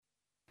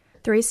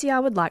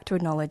3CR would like to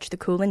acknowledge the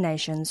Kulin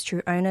Nation's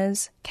true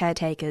owners,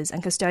 caretakers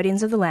and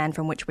custodians of the land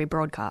from which we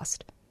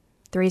broadcast.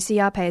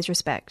 3CR pays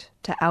respect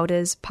to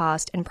elders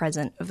past and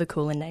present of the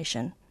Kulin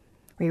Nation.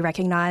 We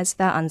recognise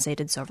their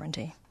unceded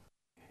sovereignty.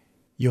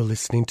 You're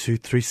listening to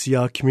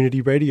 3CR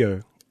Community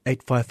Radio,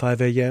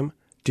 855 AM,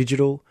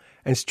 digital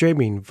and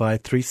streaming via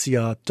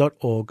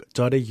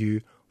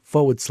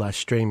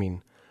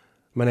 3cr.org.au/streaming.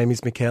 My name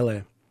is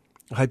Michele.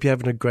 I hope you're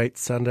having a great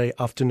Sunday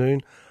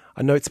afternoon.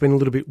 I know it's been a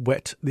little bit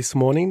wet this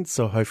morning,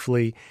 so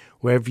hopefully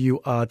wherever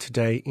you are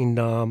today in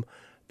Naarm,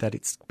 that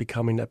it's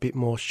becoming a bit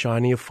more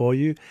shinier for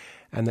you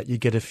and that you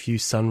get a few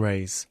sun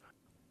rays.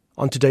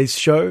 On today's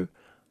show,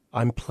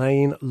 I'm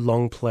playing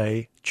long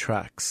play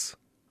tracks.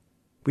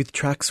 With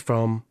tracks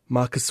from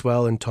Marcus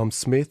Well and Tom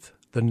Smith,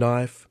 The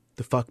Knife,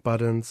 The Fuck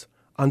Buttons,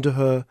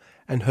 UNDERHER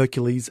and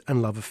Hercules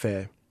and Love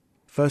Affair.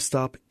 First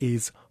up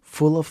is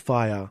Full of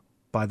Fire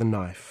by The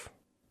Knife.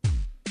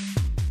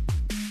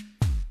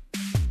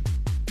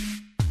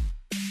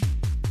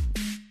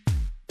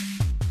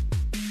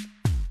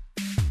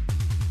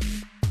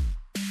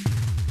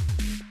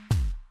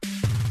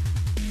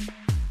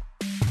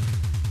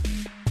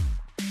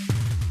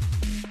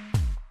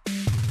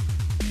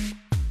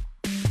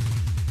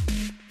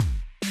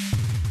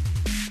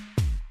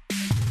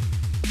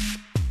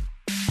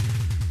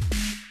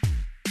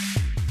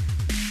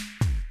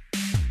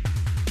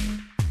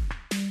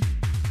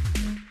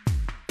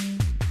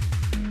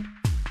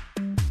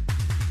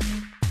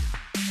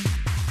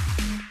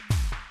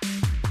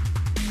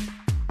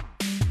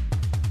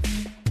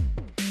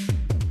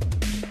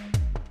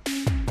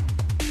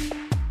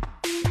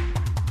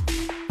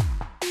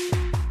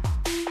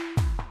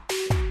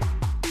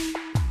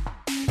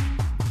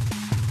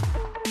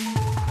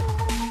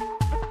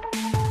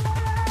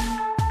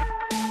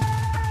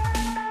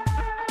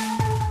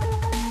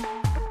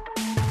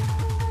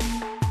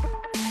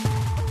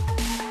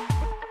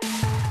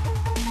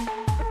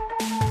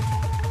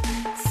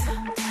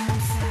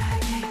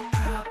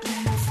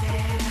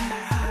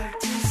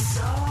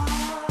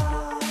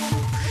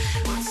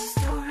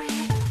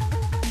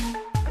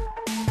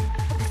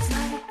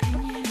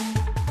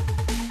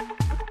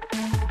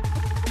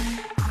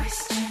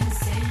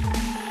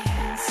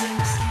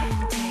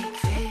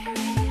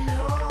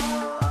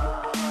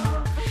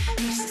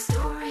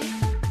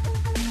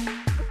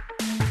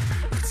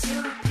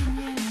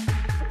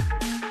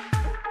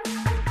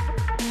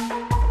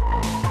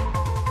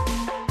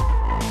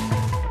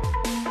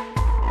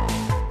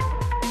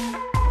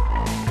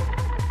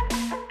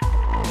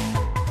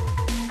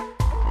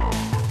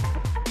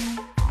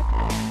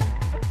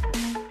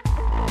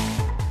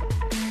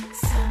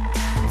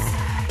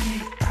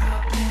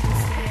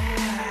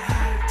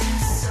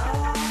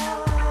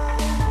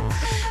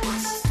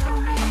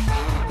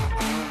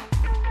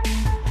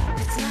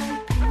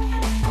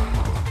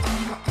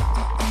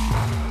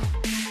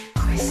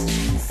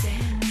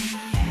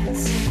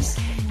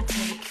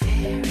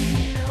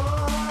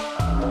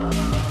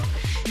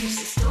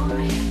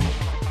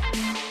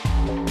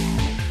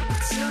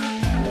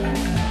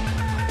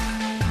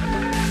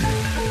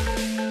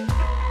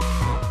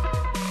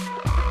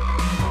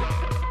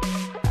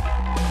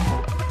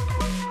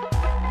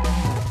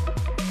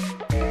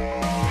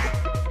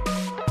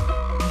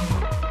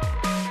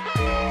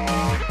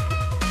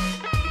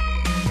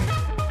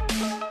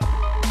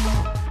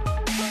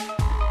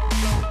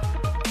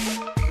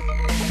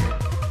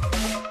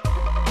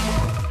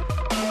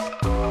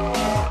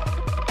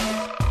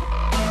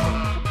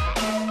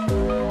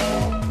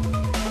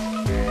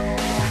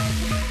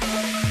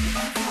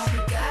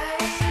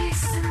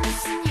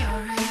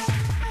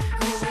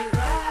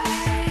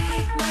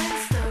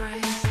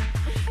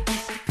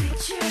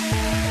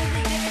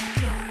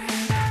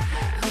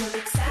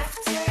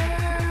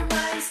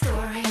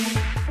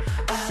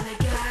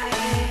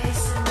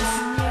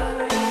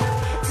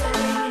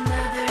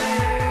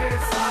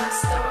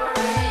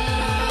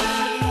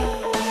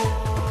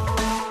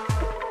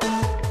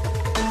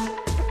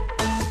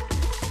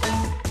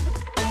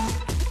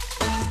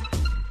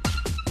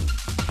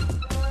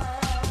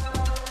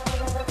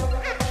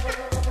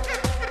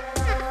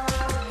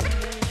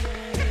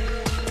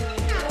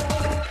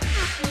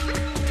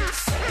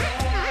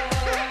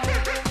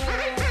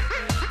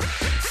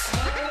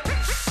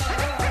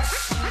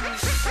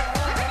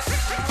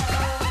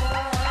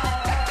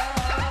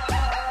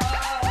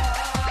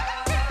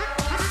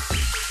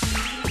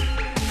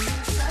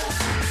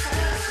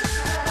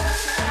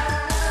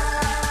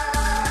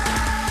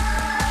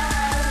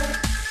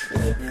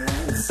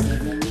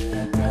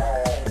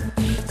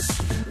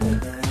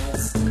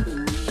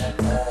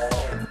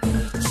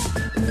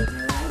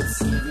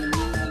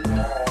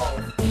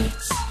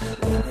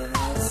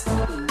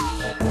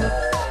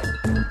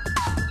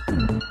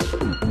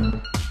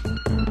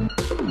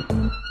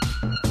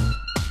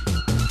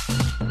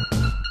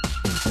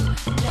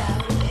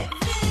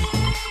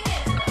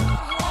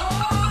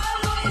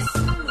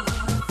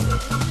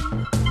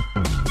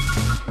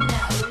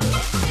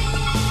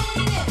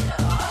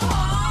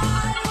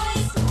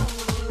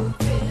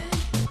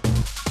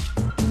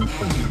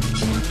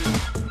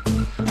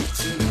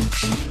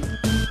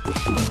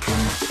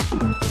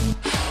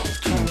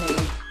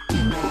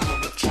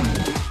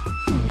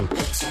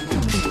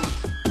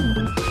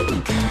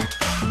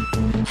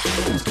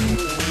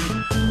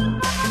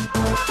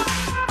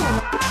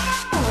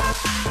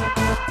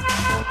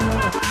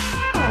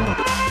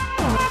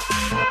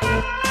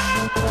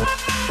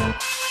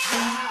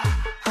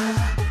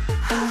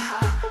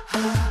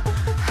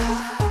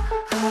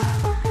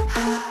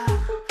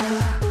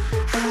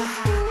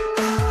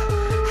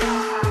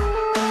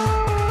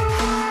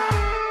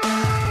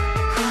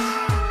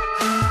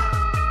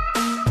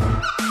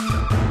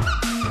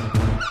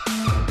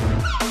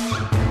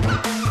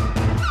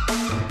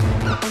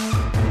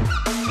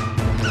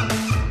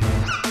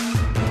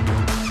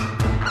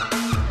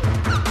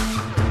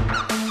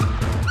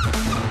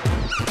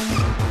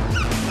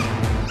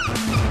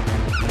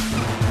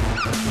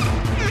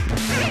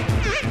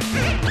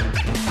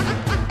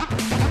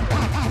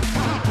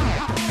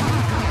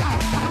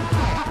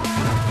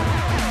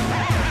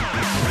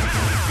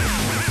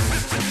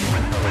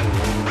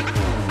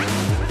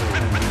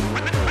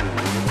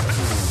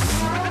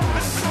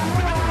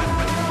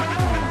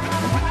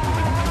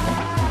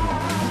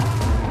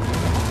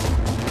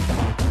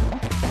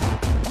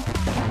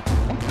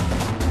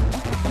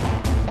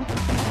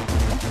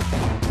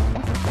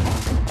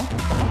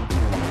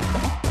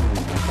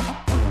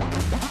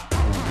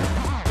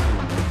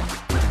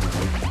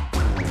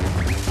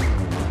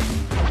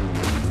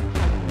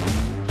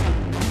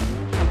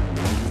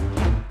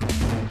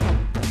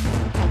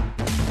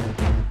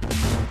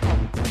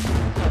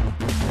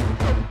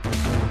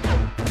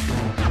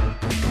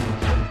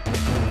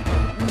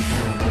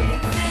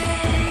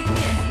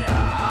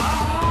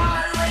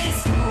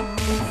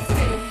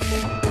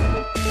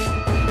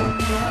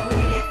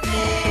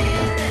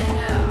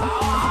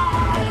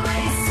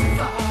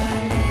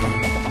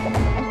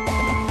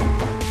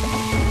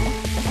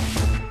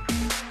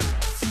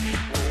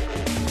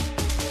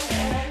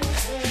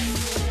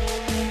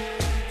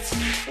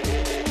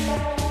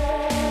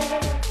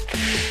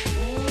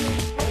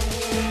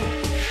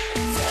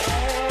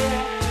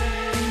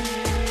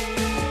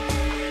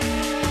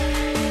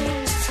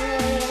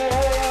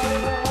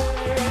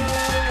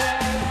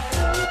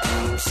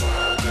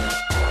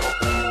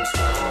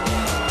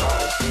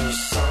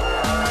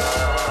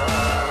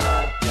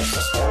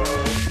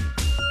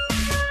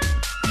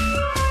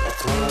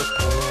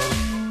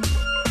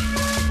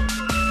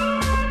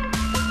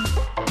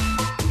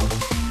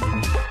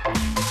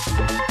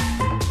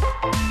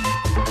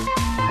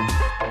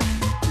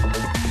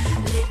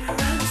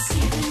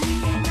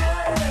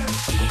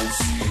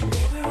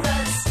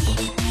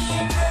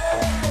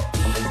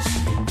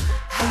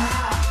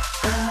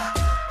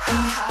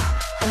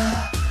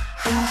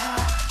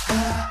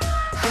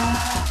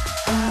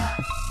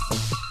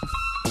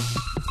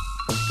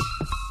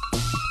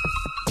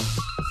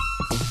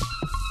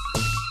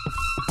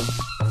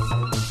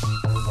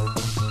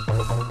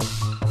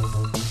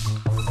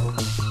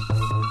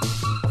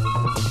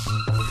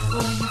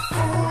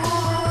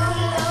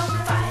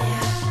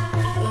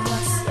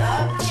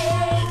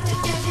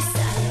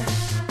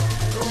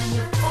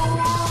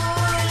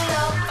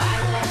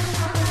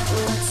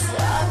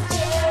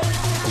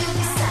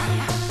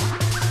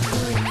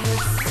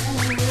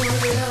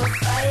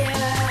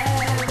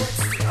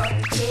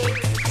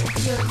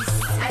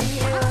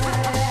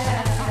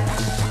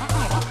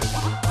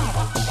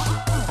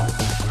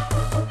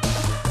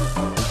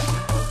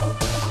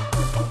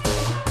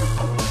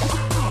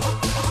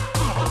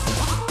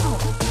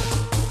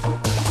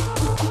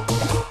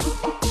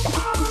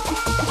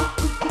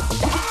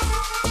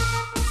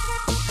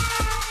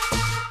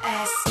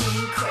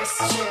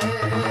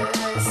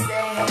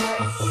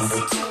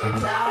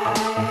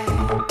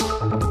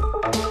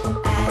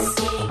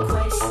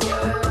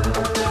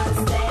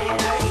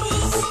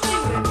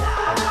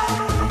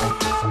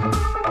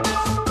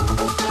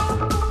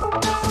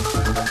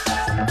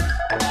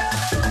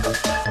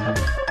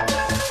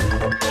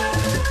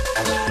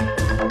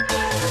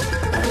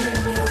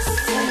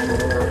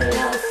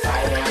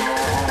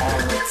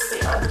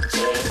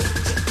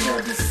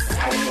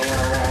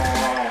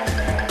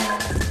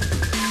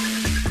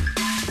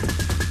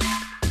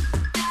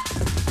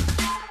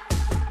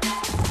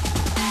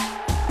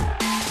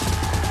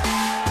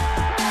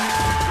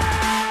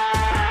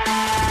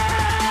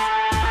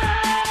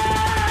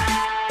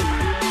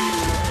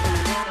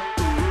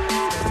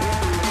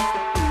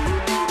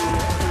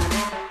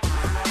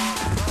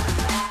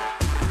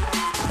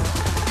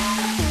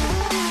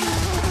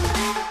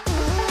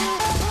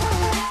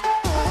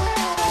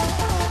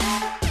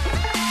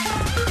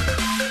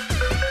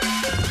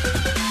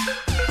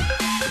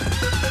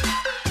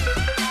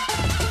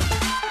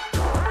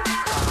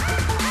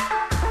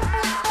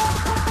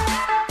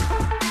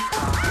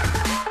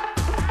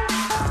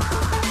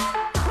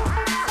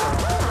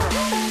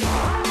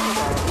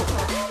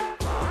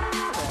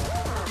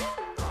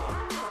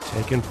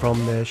 taken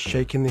from their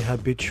Shaking the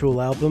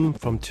Habitual album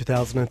from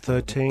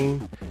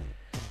 2013.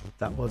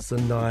 That was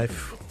The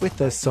Knife with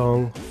their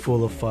song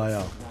Full of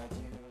Fire.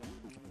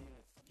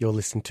 You're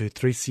listening to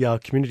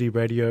 3CR Community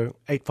Radio,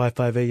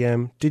 855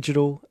 AM,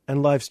 digital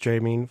and live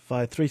streaming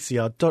via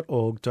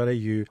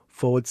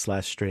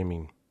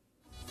 3cr.org.au/streaming.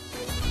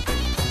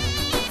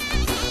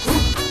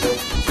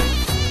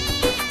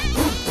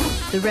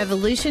 The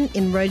revolution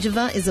in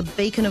Rojava is a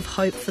beacon of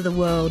hope for the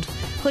world,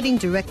 putting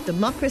direct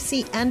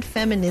democracy and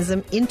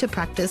feminism into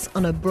practice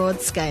on a broad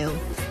scale.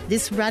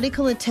 This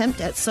radical attempt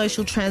at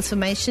social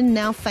transformation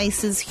now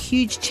faces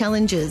huge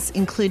challenges,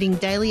 including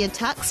daily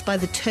attacks by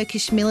the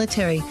Turkish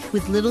military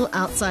with little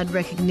outside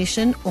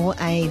recognition or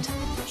aid.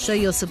 Show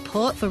your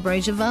support for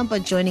Rojava by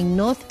joining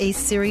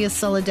Northeast Syria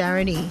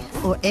Solidarity,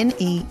 or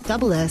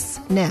NESS,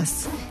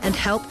 and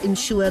help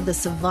ensure the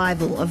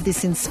survival of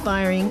this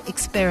inspiring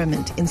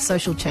experiment in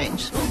social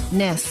change.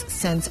 NESS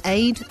sends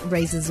aid,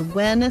 raises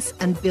awareness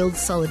and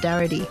builds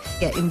solidarity.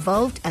 Get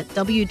involved at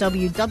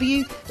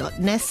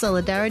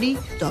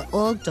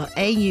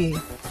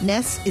www.nesssolidarity.org.au.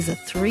 NESS is a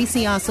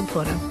 3CR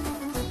supporter.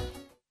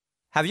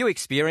 Have you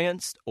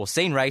experienced or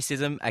seen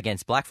racism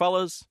against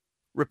blackfellas?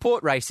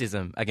 Report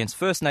racism against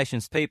First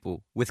Nations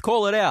people with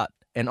Call It Out,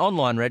 an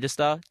online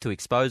register to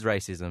expose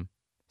racism.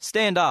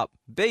 Stand up,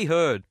 be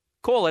heard,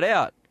 call it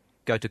out.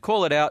 Go to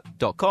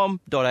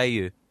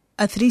callitout.com.au.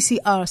 A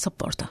 3CR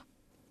supporter.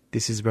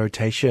 This is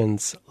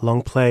Rotations,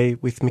 long play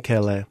with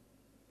Michele.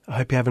 I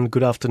hope you're having a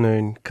good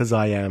afternoon, because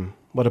I am.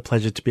 What a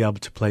pleasure to be able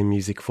to play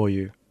music for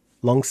you.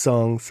 Long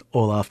songs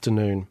all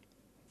afternoon.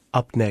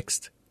 Up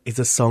next is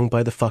a song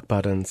by the Fuck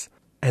Buttons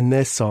and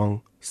their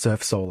song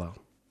Surf Solar.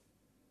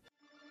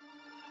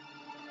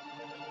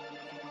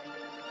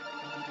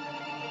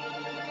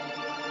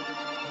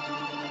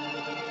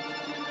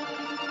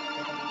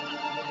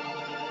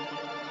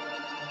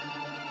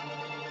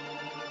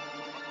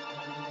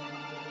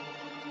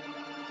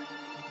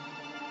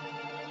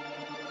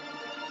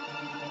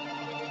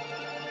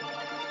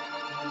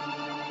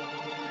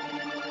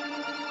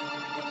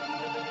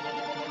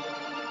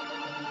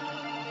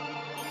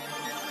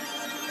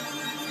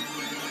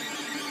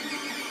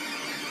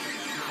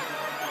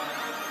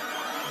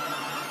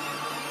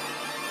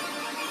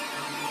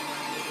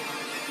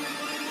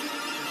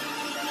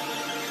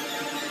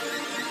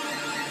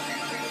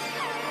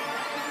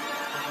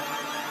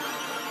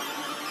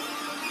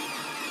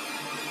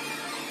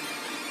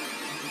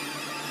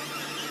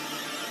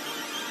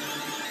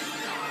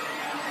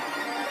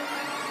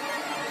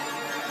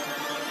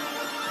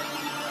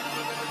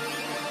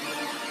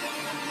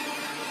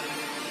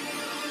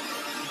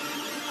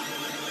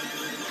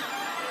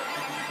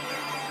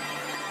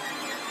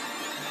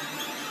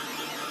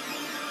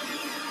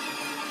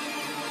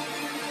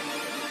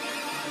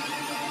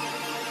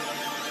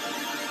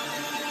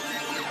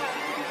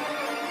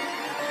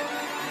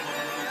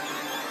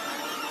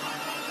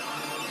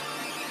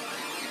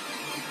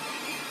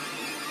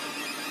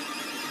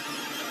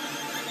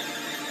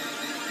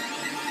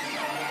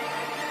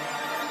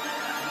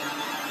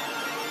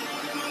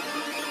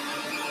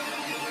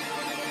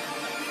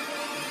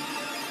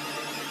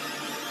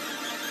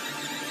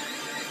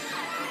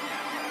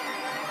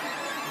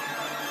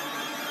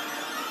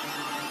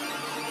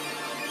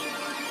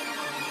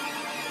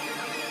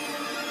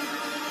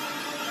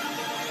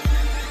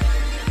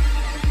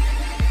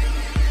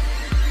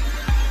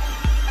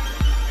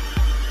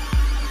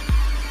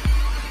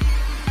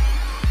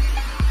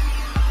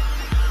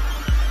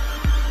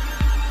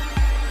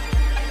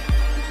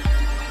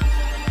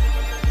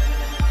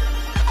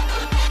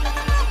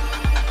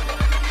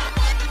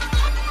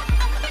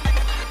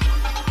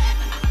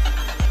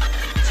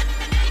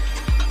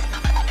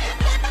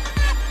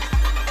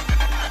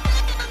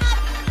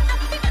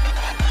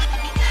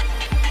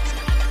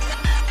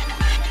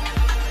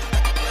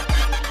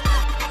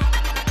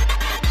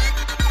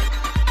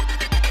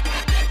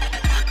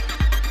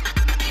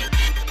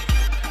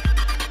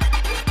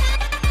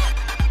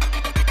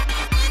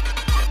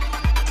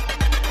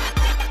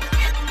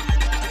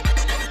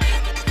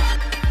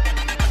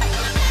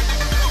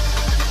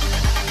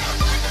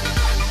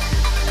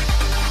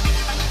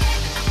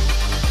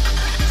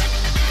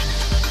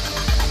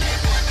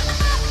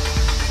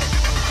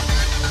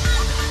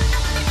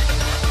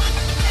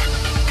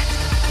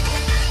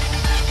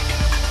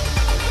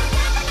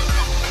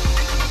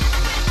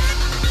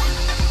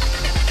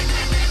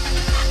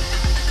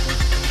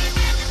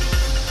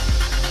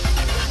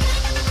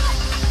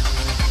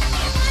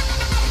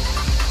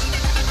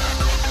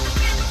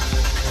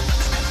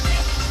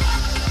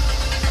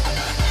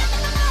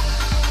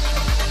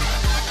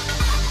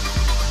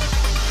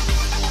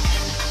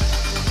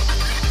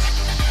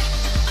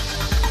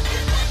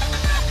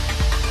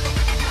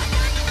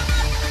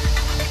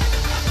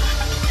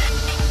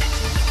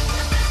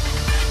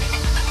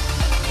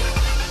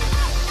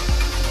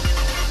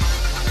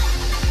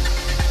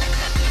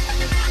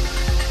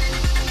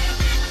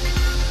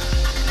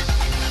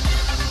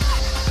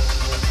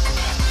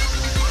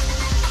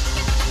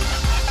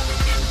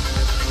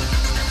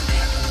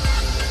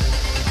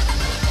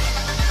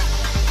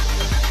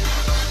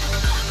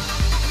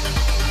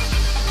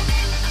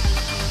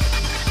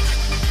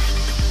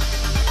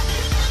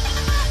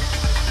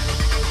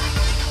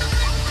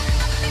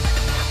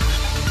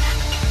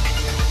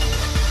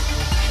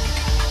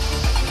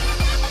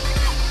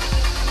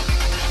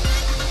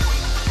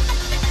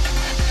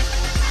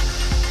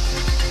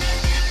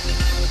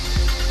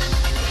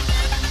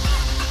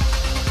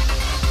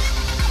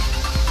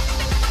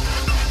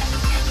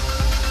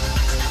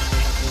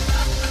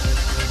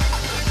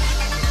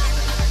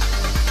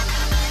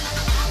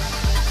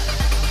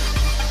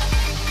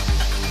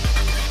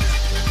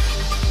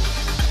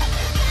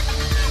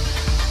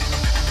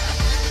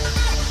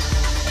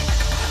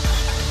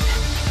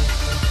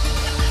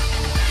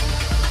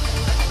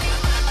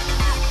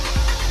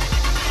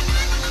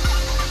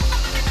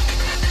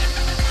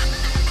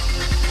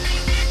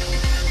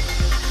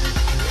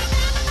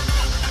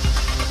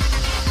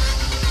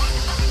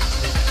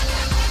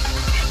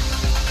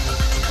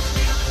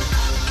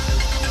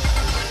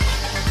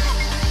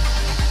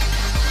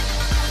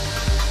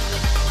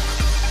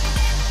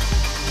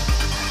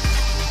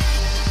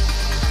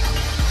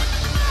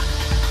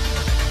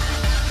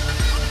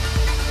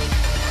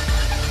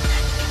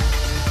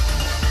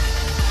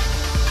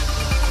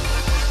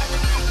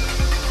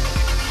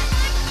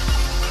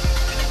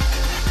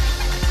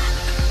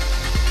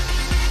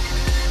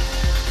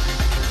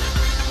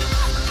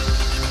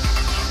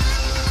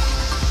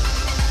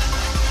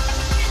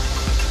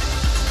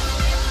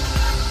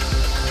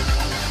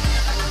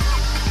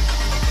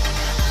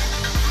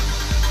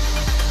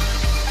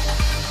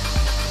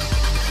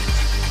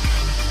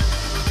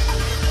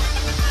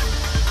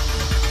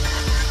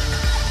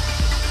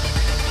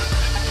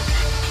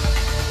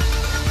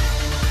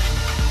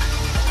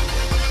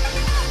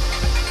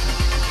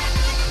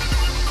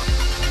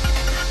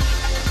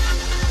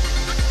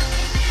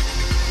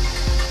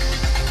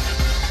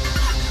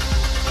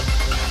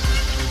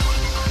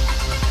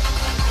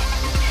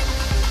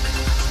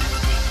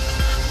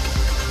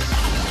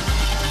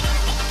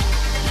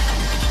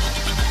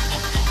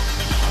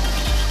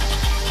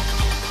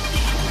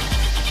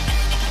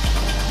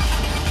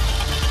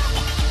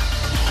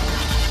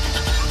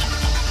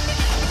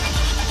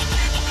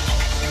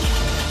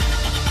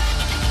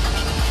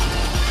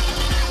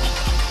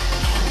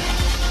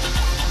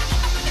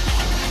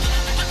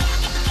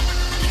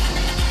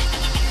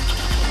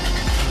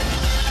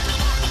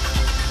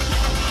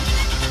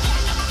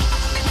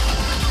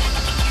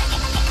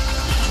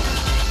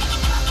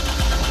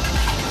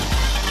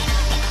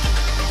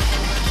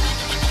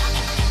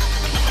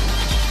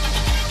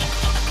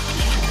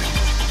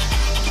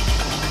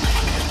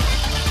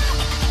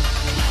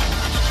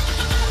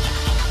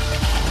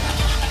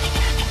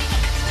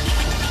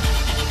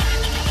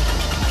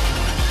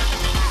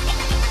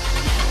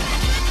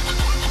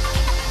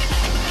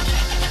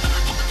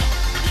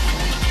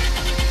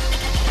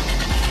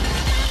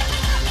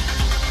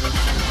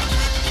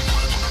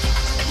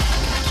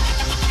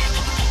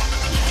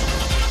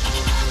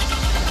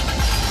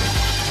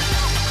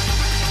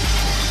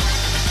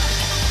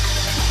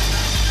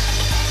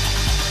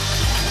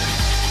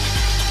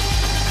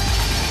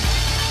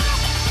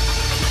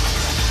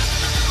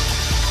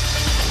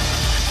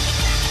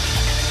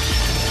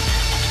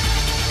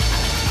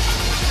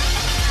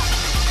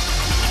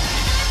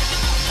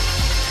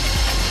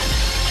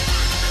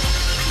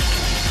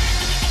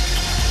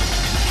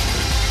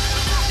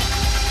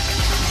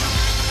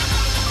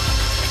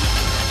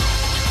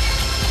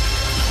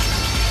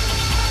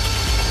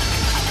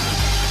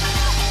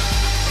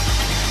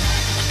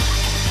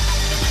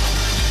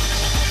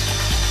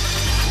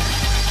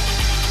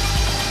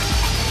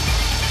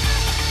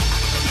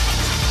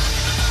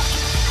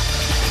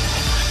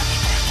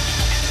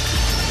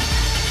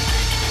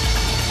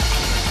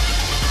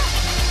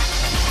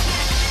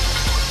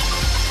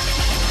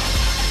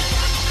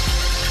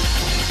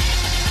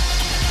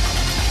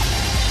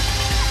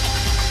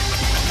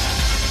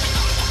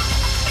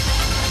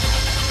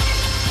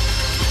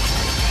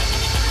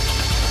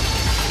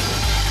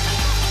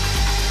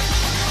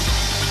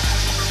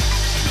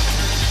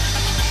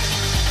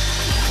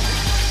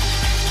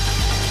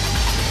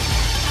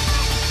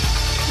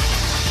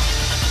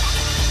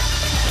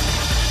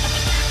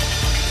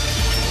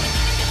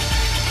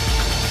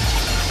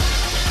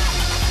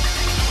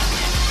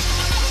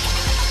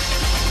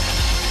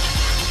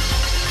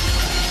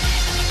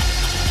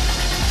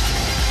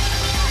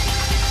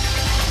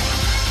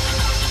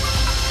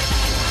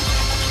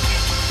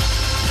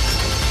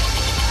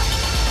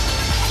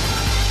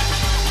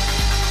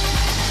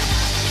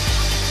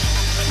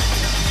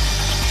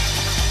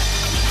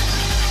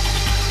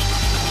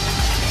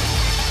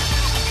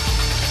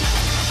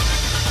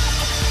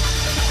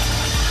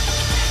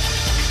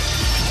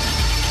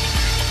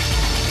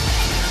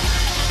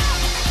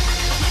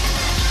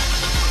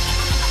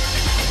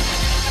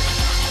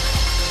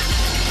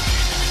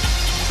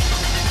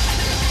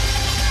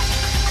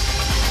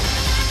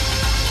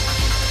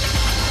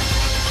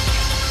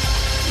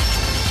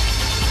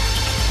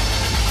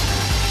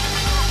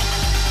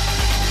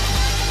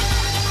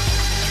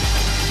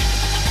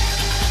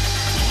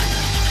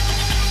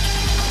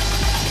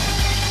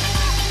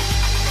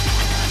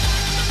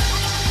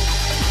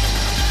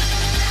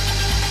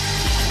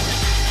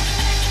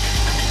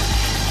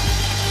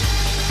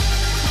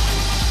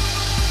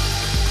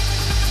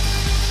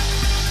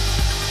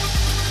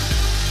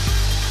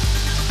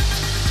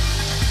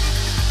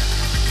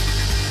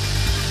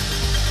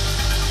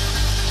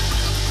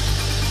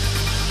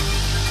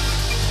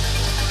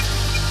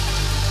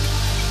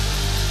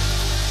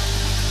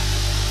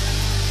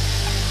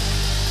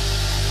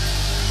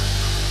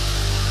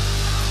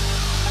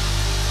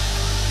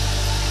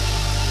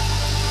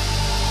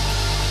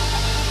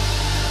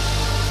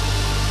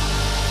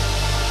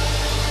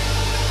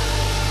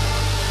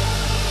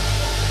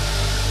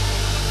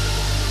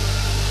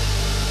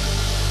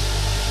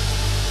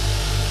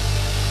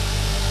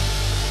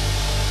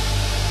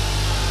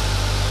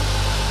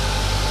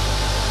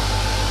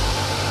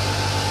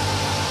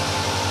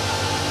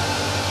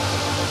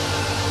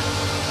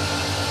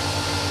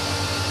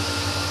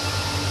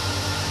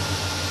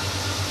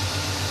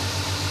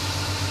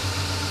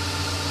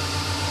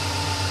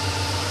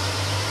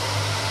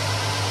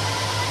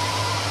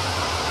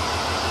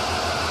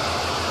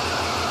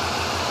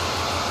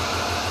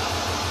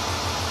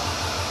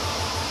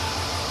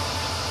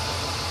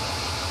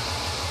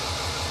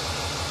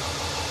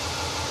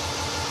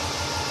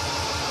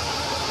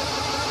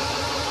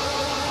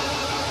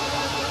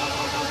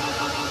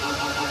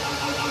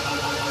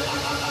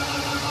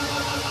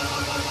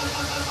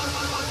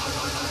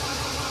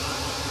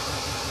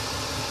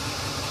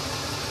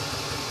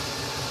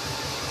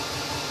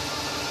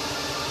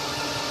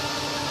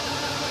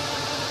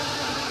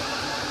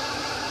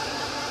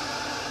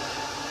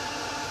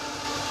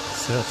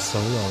 Surf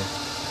Solo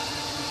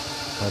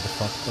by the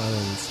Fuck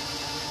Islands,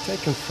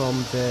 taken from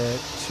their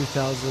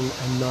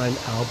 2009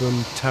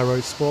 album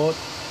Tarot Sport.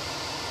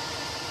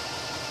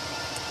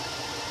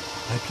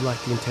 I hope you like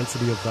the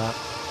intensity of that.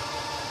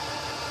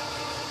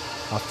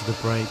 After the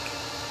break,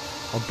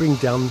 I'll bring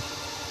down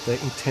the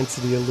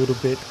intensity a little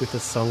bit with a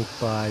song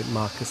by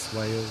Marcus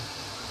Whale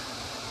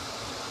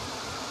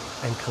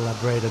and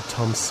collaborator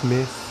Tom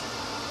Smith.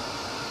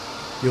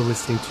 You're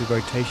listening to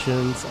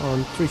Rotations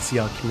on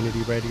 3CR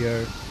Community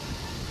Radio,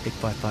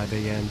 855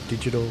 AM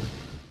digital,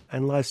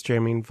 and live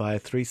streaming via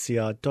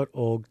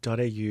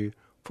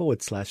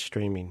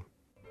 3cr.org.au/streaming.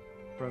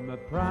 From a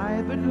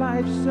private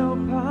life so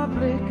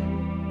public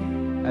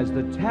as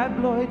the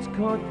tabloids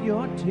caught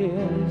your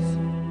tears,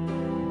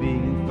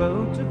 being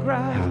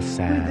photographed. How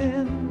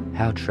sad,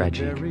 how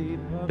tragic,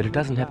 but it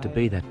doesn't have to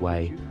be that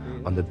way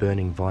on the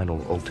Burning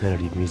Vinyl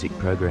alternative music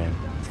program.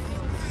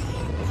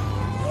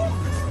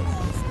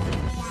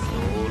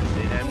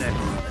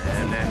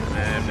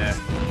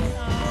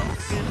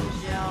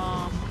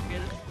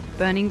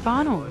 Burning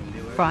Vinyl,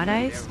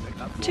 Fridays,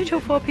 2 till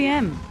 4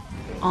 p.m.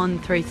 on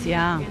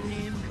 3CR.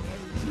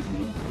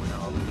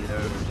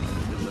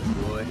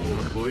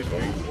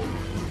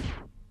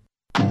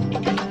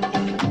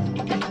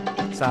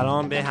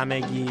 Salam be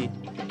hamegi.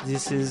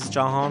 This is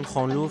Jahan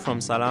Khonlu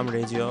from Salam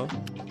Radio.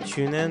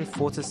 Tune in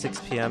 4 to 6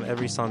 p.m.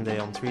 every Sunday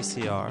on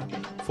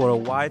 3CR for a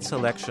wide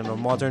selection of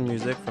modern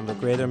music from the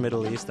greater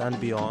Middle East and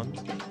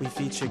beyond. We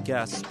feature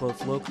guests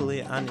both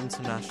locally and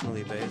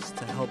internationally based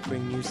to help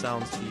bring new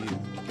sounds to you.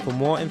 For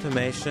more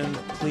information,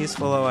 please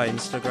follow our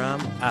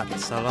Instagram at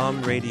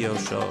Salam Radio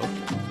Show.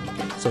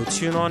 So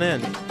tune on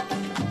in.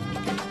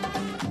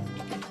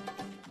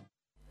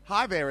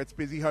 Hi there, it's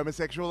busy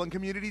homosexual and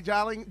community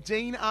darling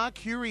Dean R.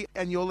 Curie,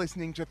 and you're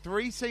listening to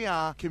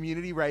 3CR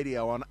Community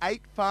Radio on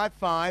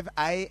 855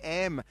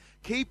 AM.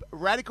 Keep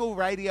radical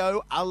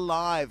radio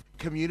alive.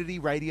 Community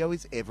radio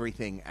is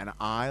everything, and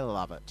I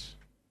love it.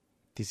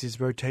 This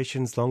is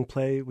Rotations Long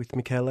Play with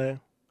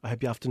Michele. I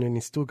hope your afternoon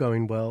is still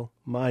going well.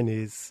 Mine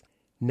is.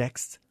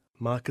 Next,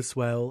 Marcus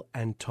Whale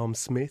and Tom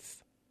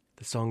Smith.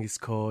 The song is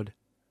called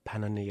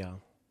Panania.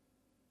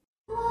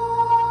 Oh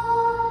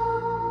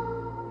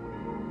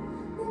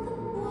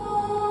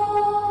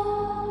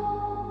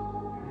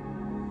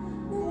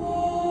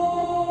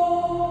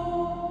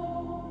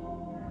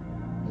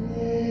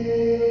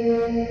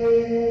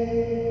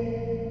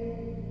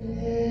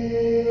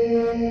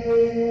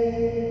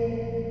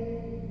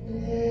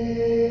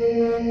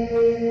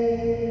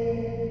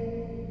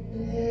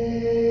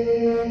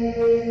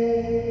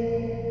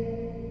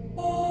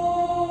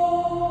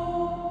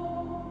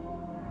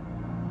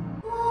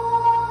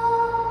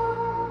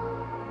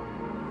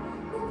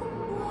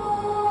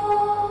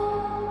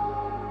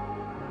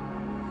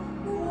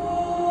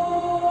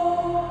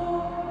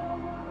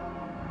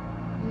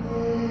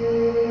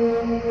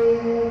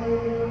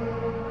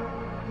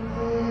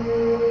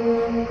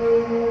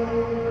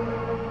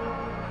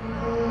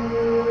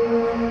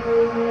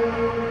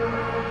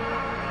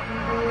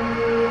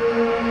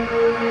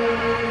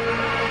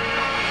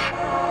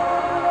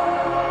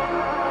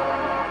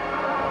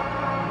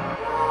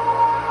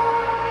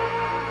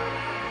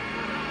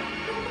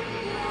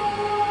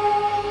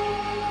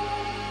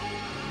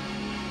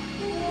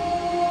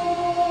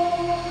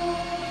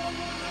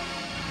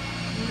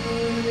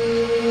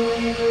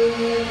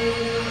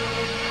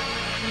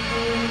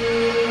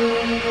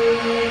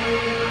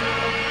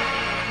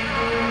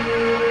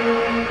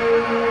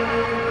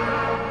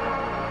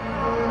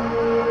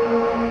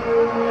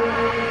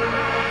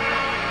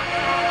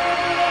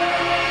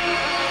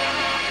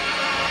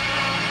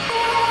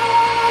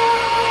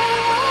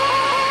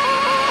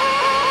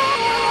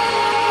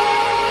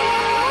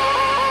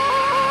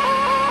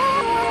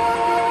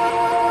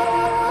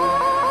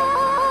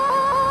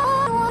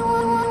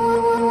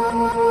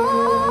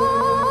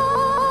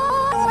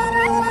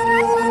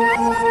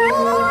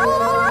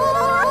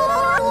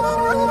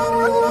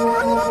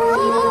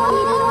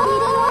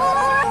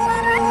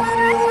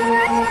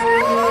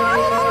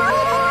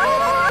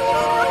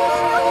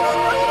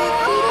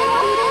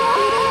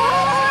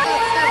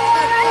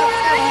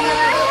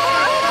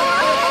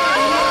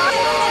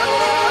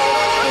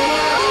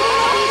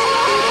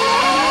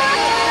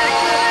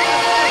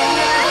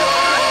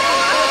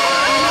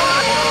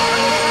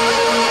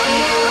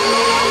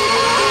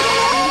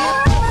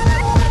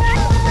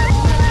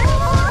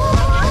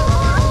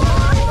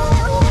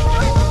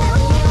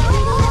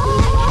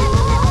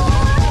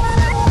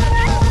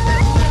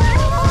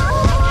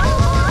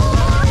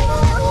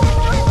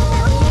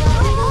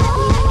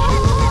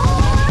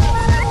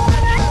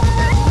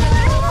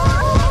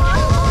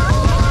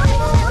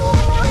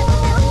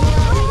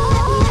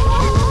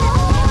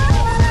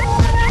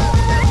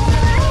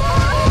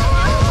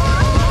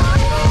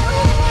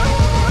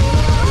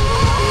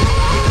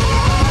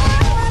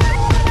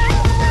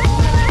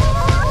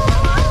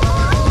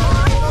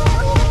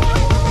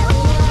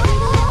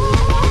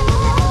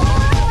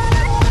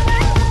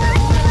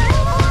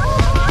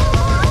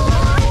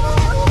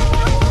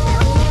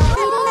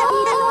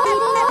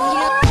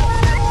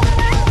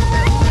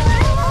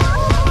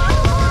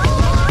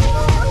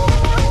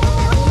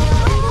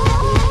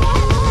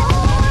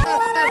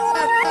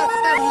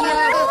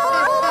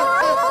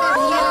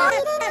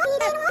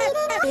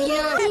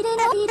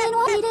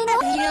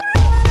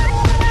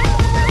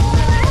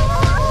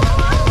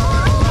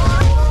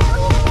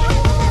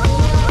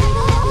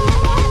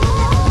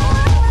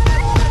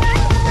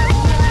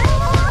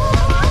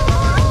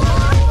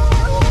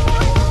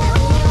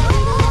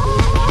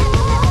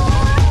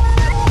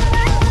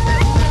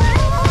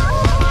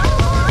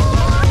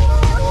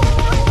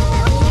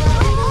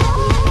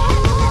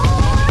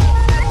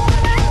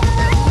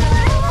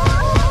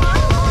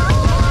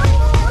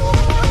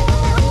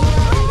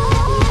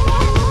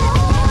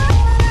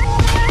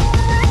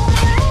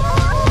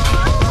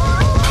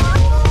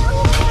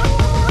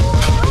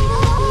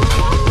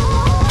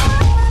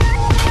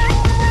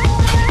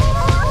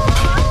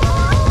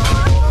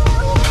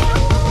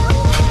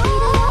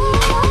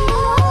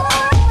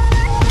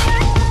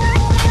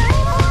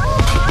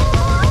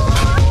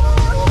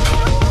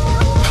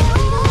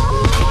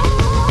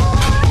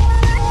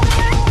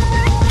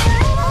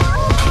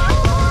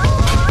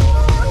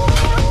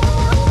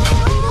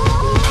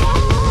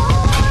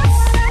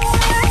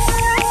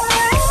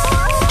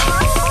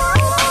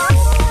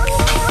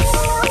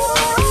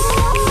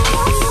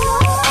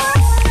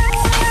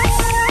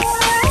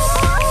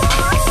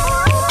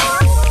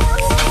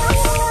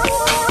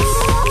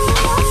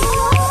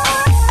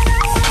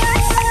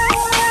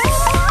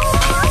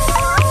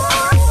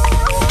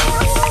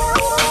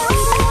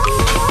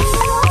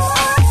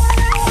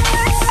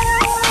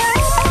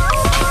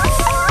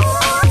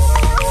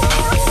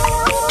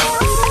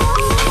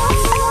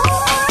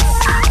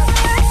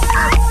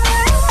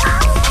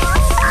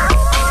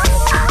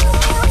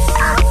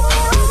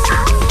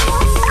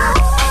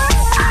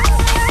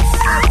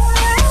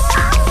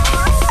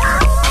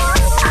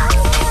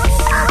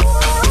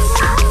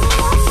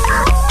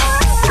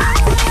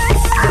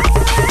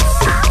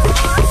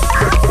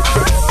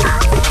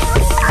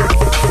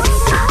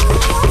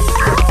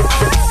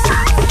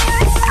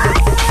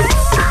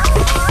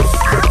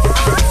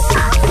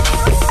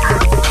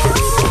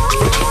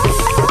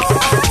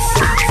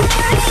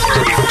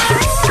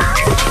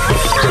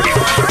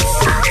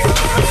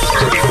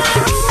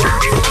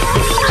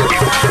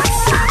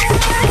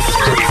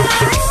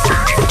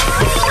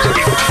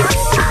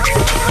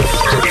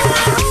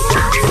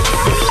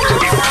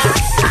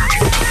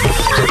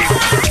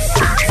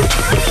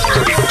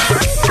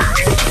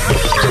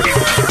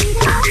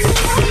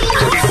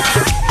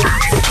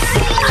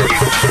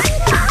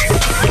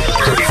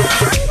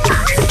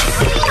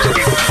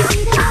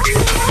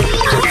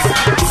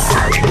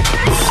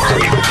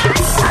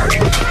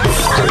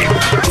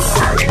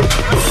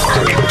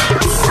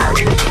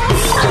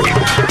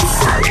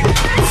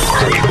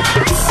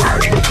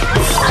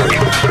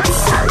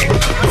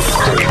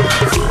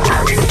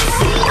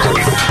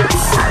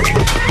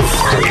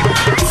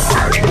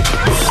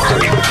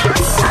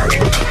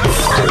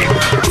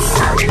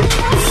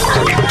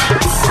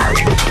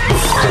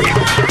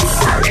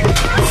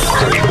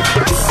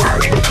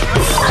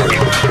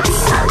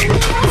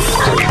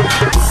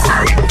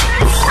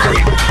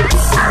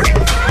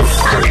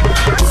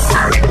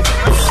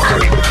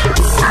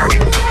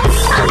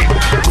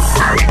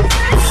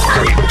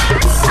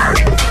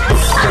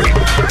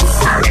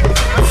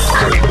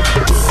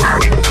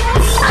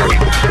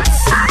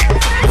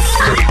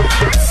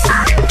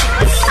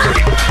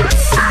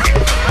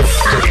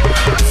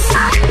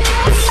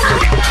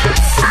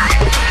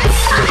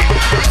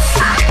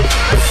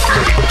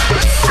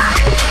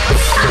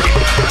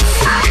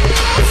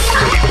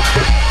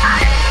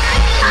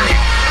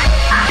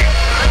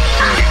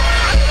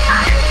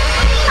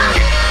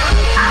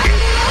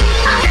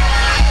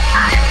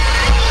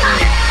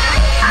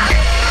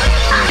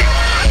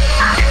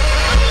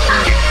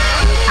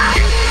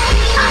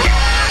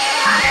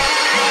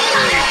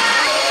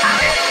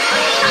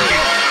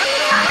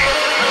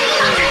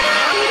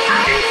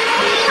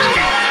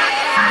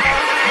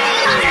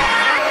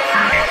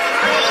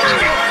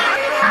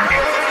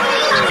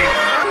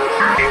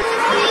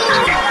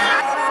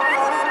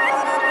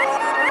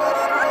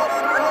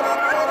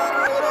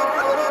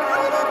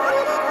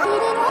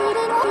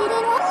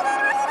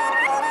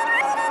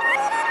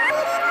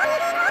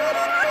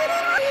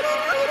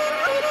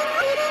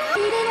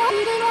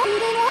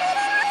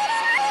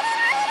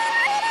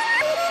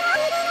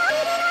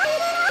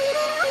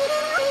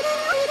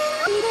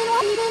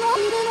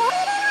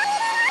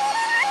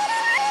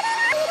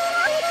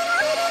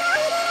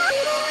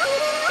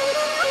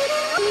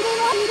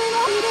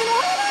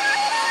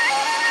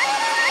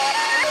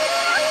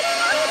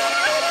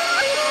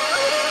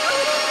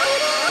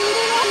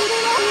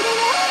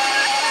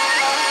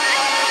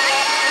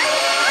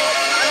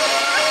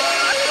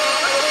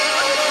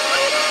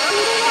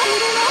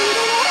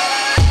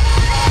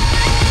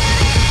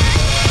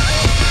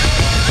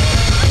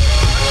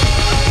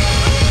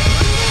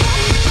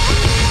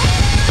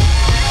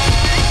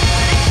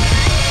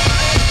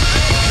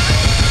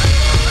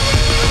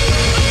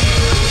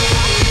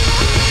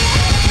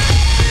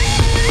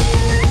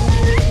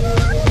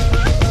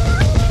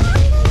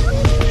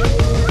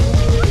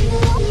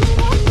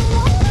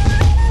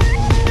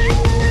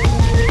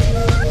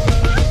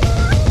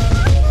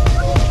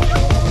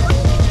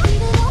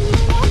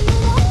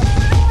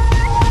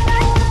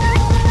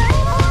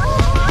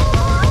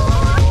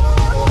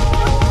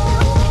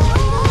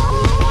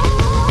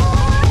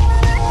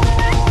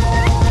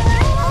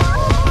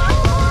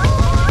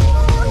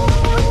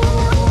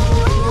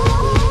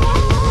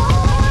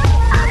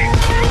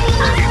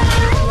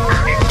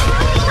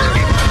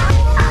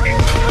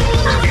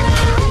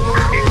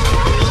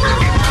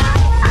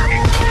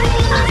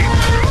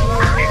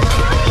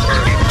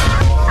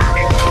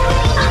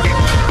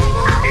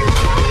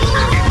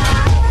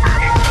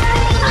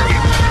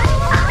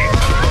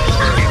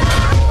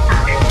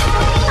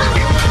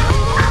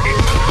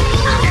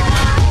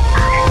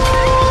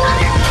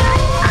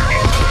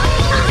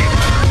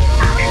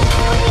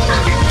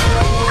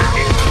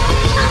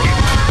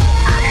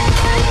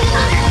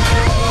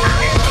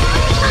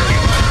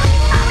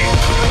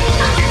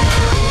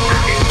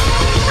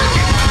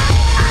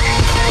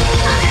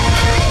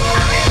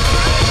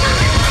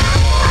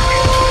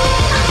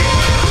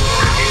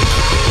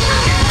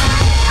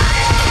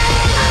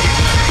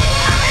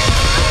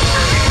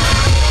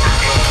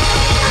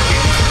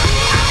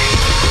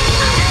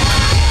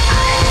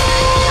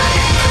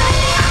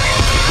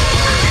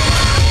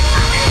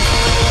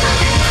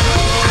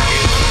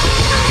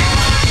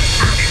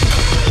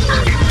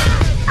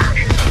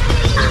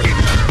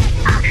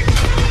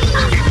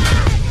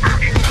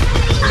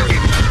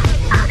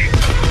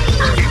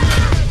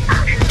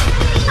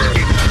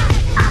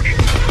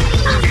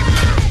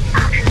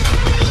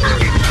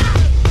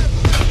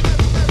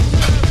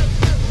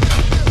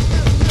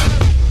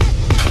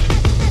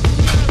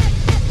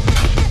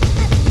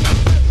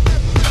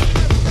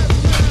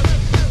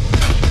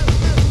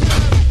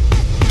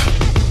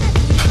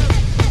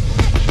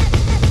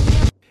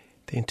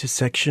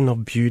intersection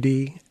of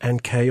beauty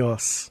and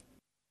chaos.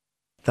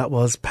 That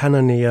was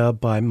Panania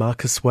by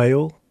Marcus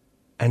Whale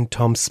and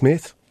Tom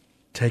Smith,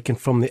 taken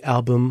from the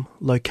album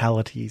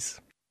Localities.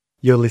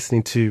 You're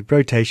listening to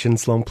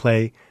Rotations Long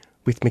Play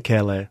with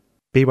Michele.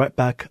 Be right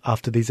back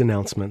after these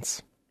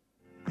announcements.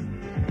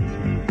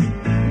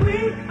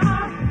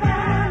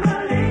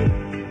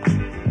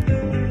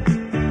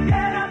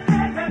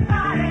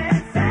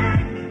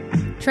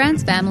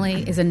 Trans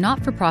Family is a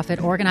not-for-profit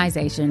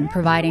organisation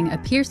providing a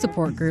peer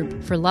support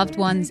group for loved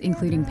ones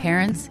including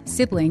parents,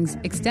 siblings,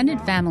 extended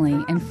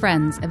family and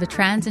friends of a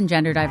trans and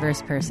gender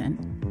diverse person.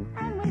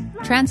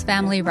 Trans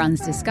Family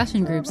runs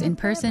discussion groups in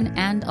person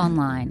and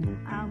online.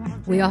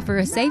 We offer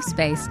a safe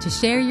space to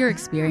share your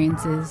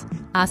experiences,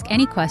 ask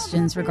any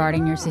questions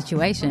regarding your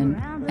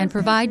situation, and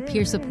provide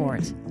peer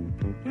support.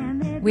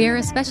 We are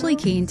especially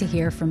keen to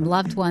hear from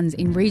loved ones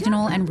in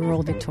regional and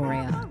rural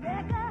Victoria.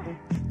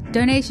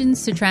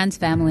 Donations to Trans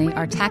Family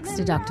are tax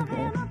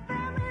deductible.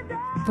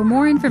 For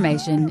more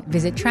information,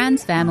 visit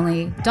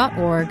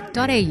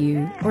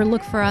transfamily.org.au or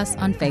look for us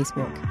on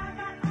Facebook.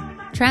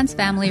 Trans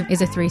Family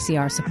is a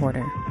 3CR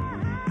supporter.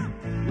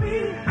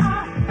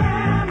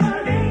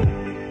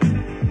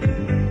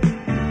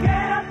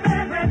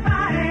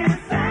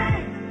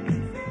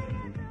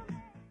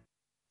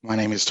 My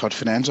name is Todd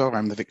Fernando.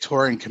 I'm the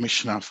Victorian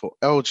Commissioner for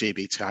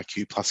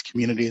LGBTIQ+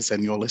 communities,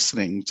 and you're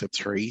listening to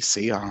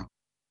 3CR.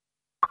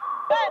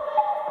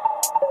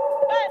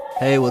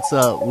 Hey, what's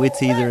up? We're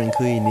Teether and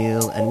Kui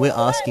Neal, and we're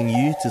asking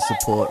you to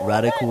support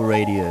Radical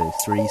Radio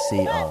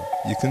 3CR.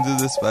 You can do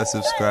this by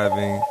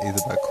subscribing either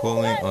by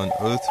calling on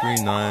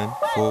 039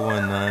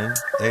 419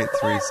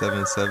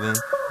 8377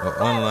 or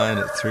online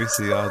at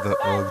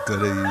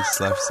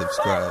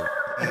 3cr.org.au/subscribe.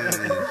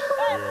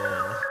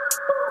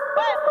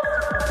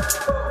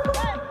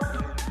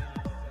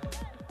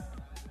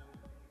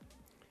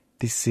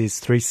 This is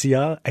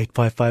 3CR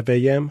 855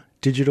 AM,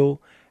 digital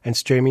and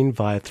streaming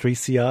via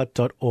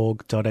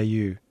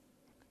 3cr.org.au.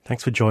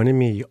 Thanks for joining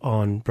me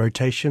on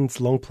Rotations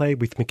Long Play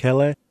with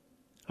Michele.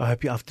 I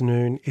hope your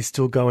afternoon is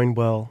still going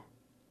well.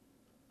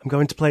 I'm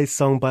going to play a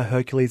song by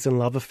Hercules and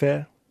Love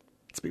Affair.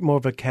 It's a bit more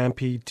of a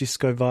campy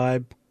disco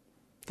vibe.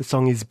 The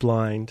song is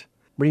Blind,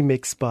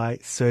 remixed by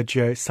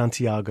Serge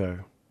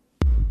Santiago.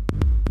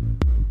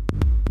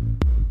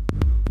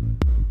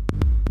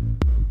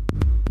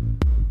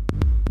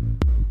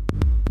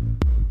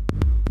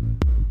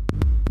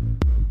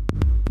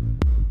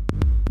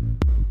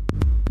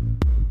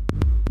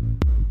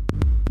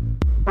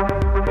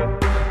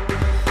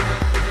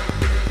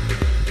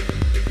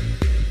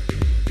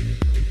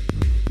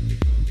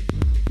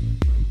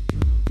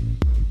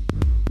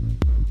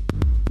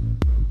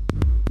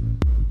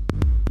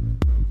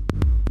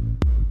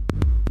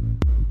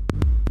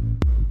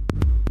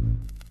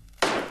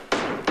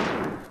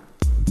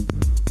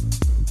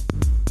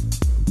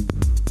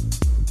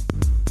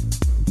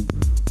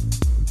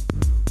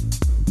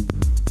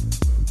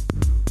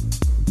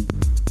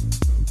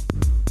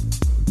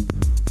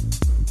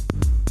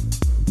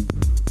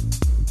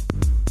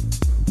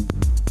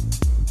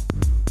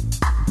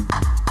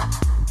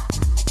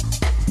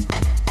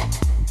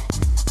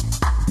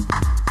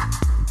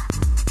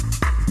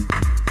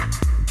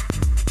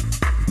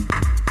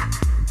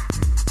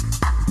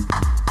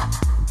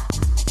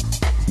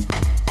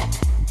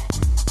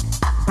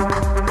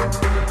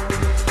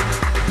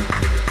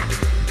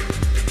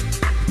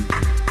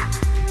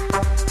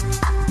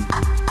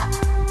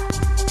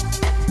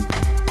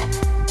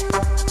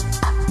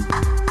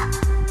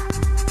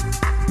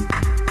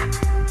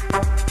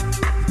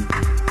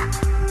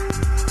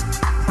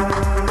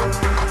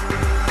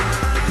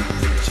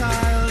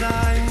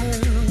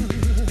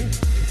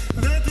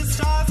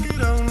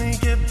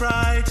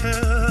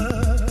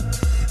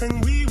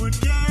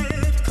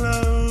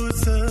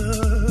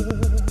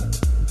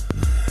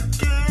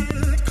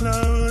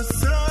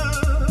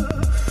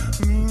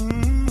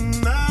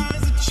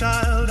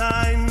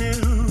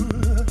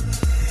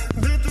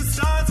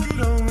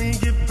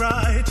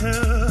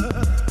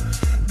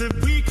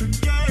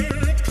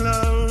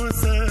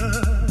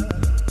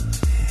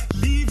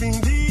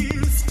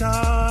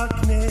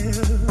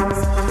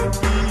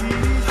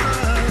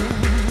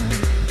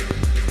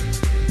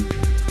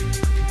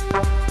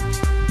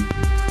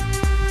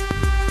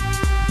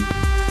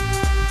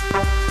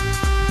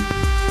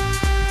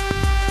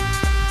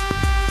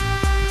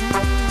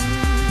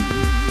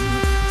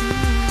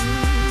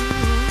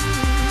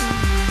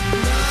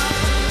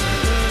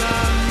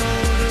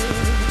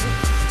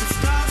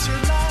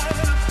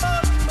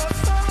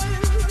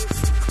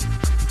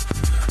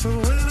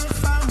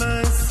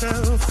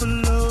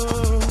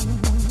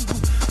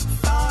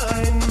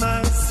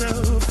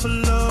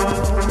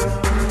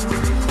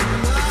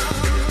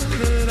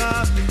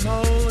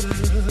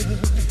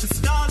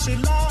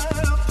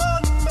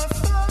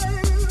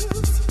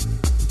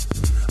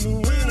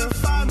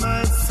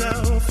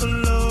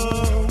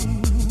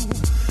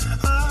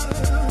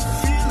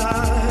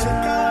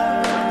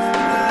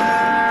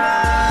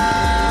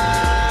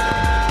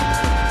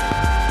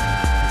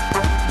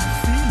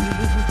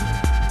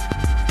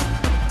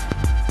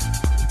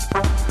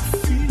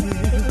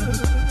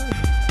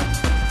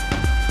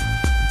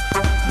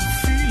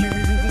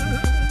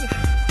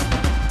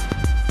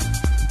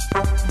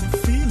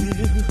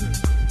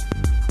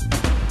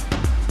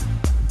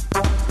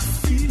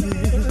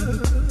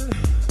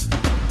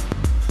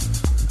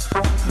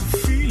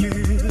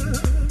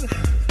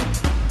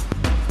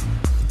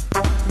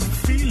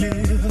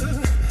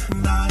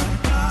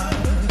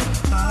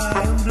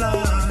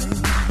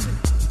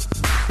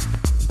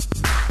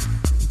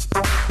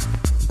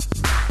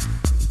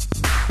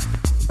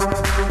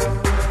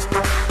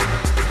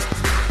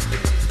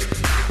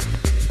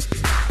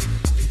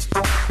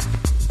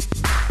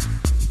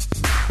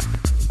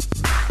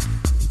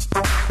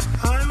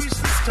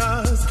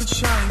 stars could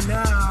shine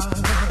now,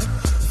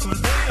 for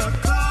they are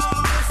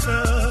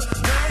closer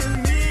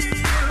than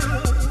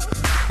near,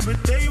 but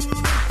they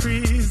will not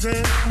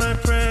present my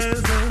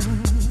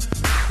presence.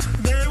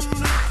 They will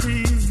not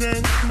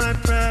present my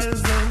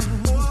presence.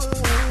 Oh,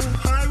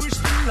 I wish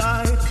the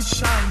light could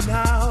shine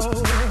now,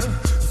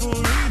 for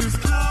it is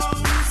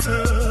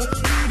closer,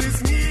 it is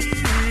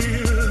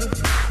near,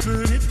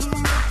 but it will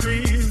not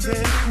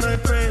present my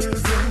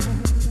presence.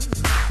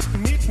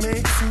 And it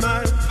makes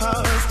my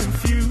past and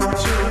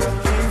future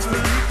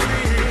painfully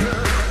clear.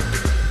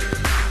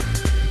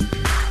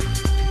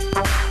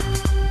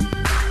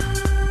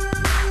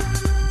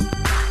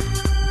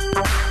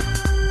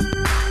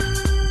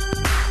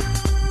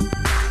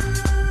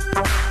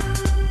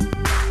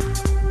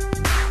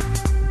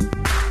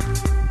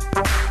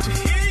 To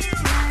hear you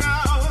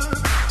now,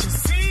 to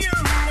see you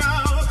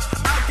now,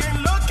 I can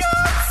look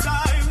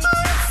outside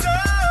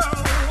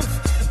myself.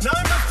 Now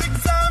I must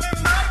examine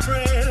my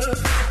breath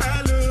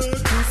and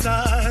look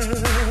inside.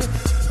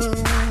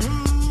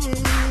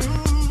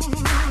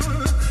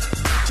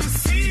 To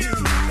see you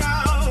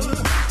now,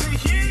 to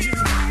hear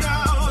you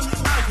now,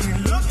 I can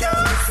look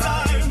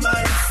outside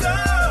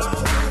myself.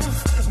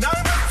 Now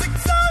I must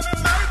examine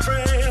my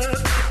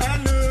breath and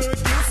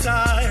look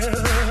inside.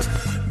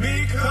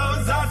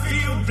 Because I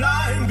feel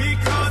blind,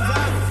 because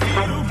I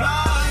feel blind.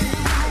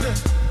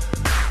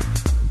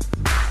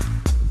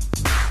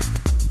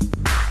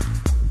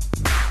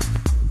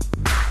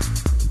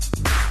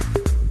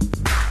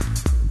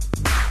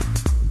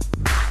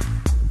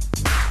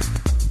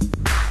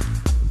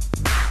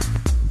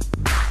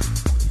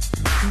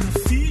 And I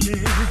feel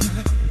it.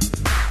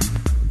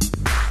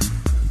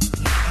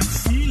 I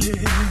feel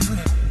it.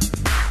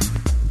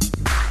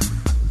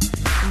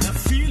 And I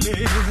feel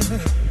it.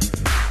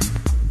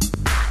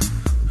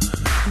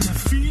 And I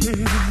feel it.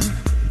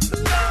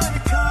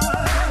 Like I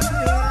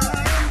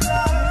am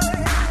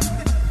blind.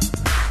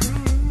 I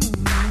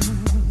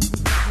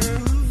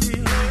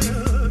feel it. I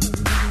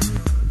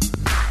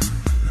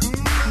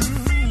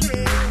feel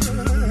it.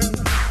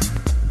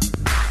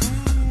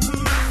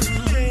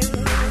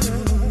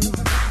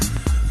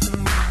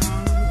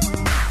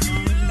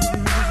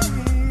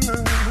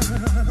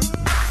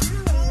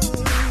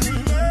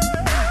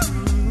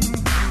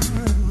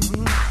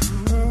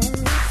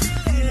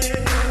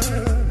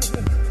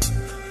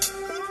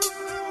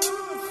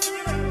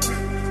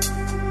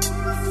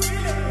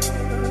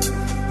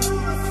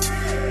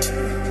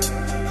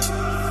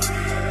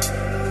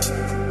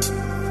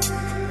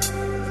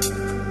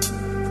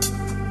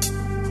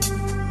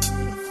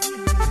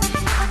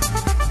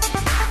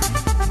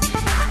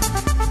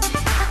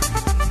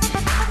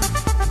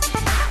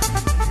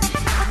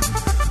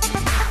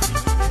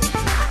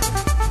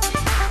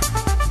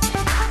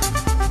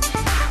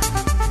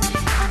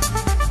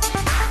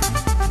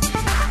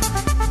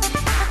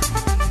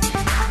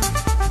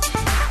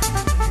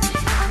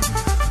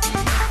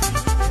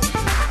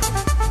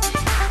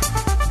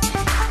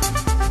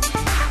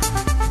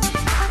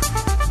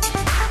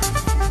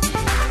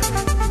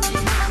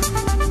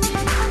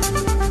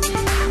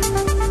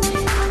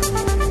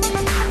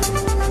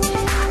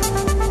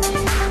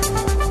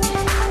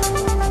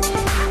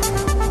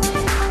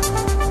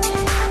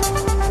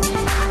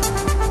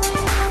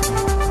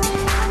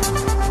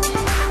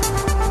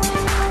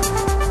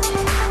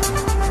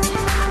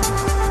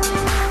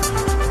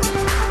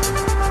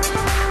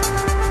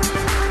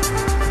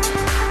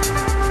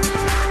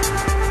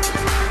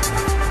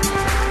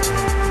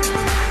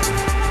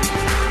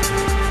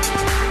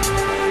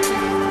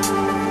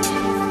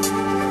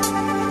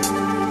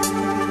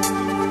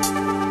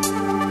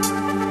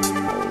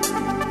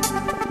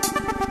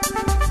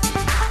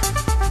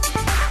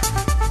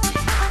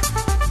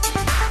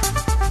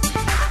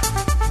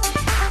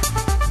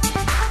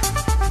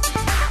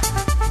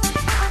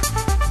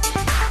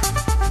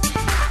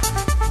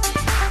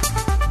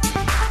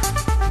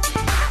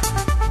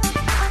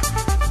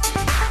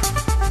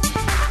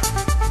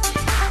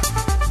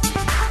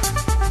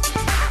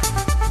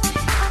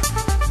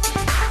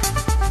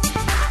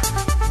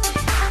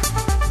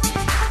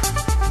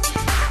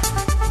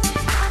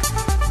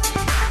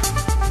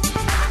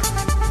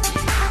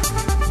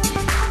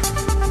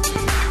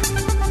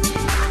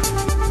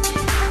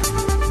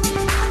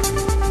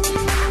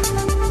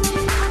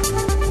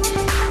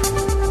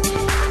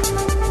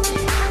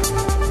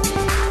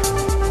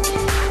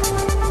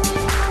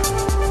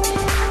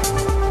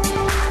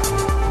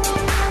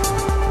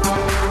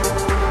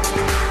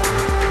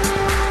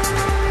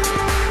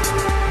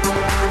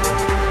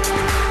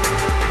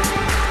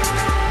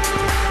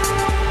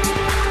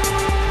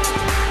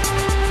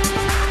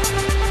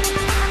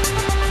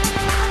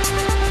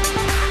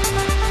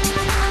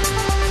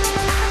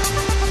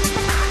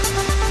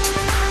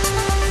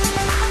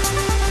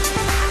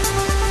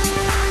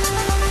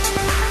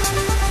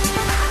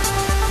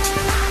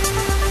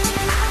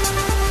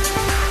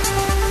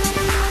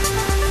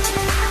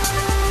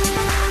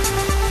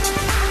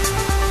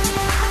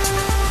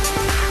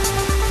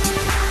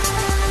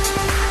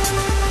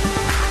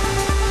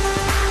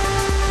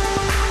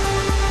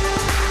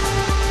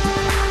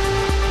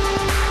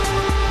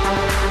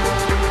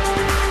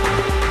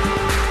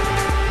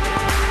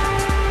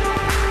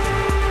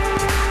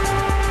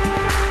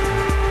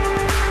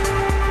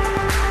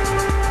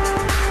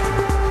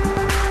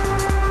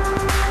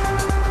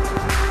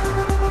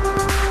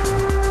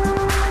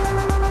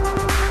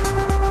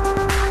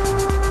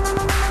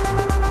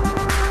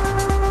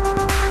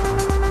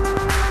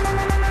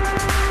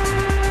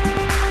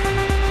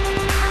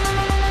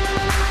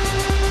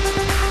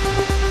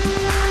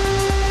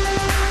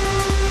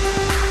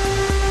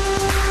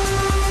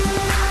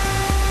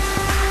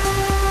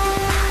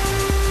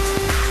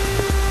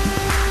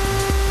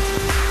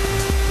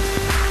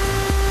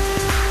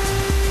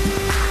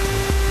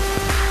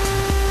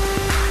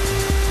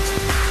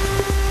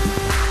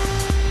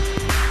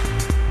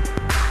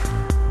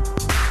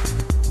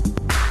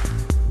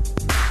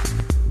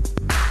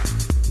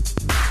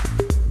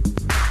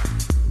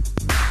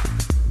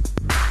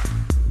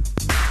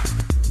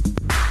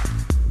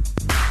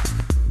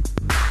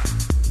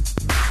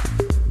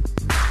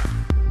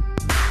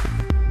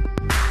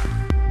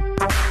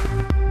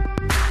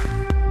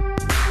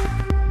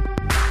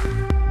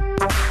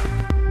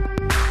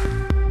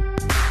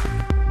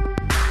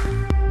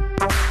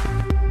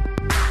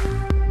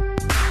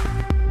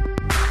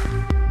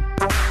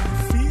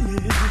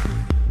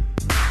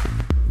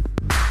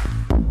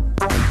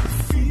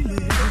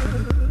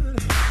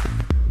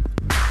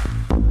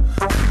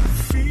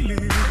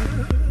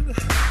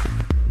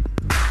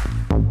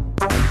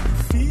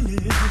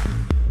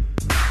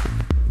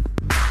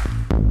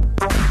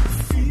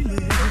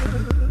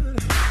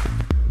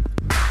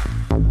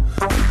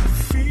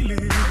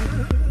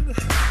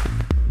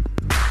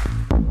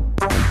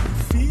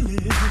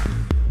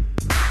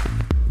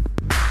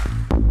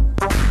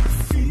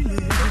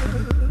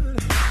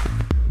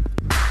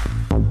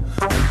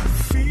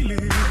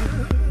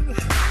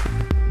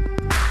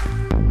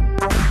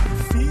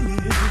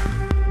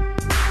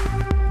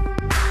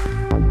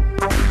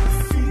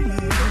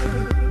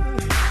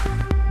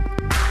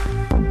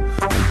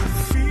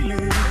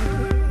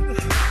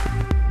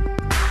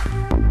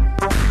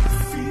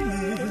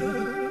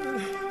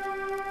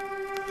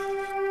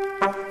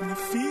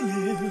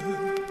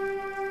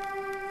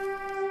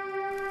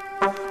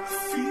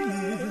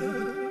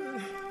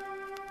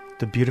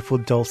 The beautiful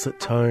dulcet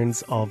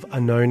tones of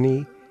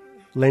Anoni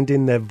lend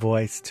in their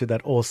voice to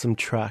that awesome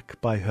track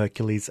by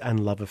Hercules and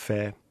Love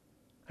Affair. I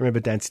remember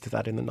dancing to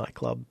that in the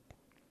nightclub.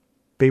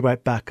 Be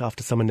right back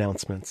after some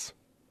announcements.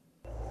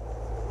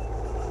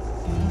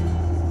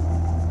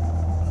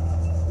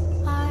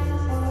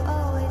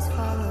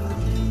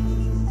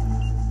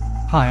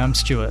 Hi, I'm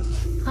Stuart.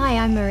 Hi,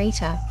 I'm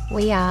Marita.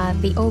 We are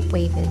the Orb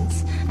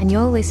Weavers, and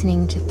you're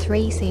listening to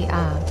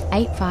 3CR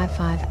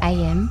 855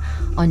 AM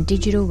on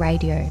digital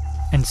radio.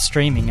 And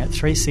streaming at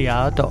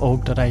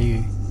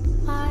 3cr.org.au.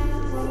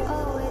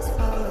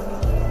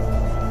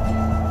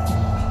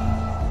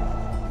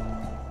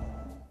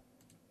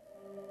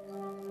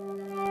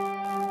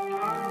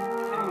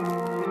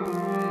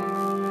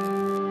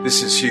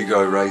 This is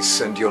Hugo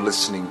Race, and you're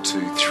listening to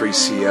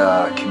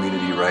 3CR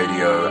Community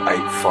Radio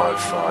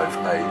 855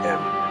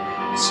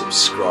 AM.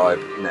 Subscribe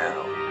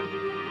now.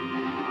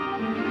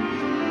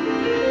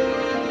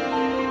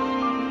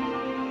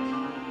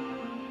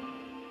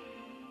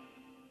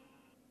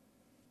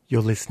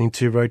 You're listening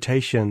to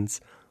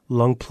Rotations,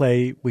 Long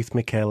Play with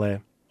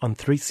Michele on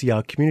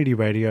 3CR Community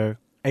Radio,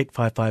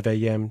 855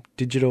 AM,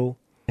 digital,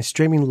 and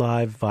streaming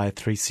live via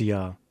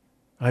 3CR.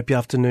 I hope your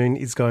afternoon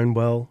is going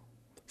well.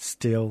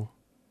 Still.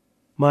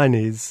 Mine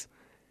is.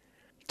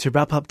 To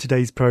wrap up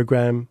today's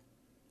program,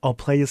 I'll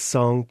play a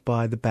song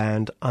by the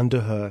band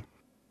UNDERHER.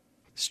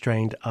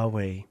 Strained Are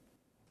We?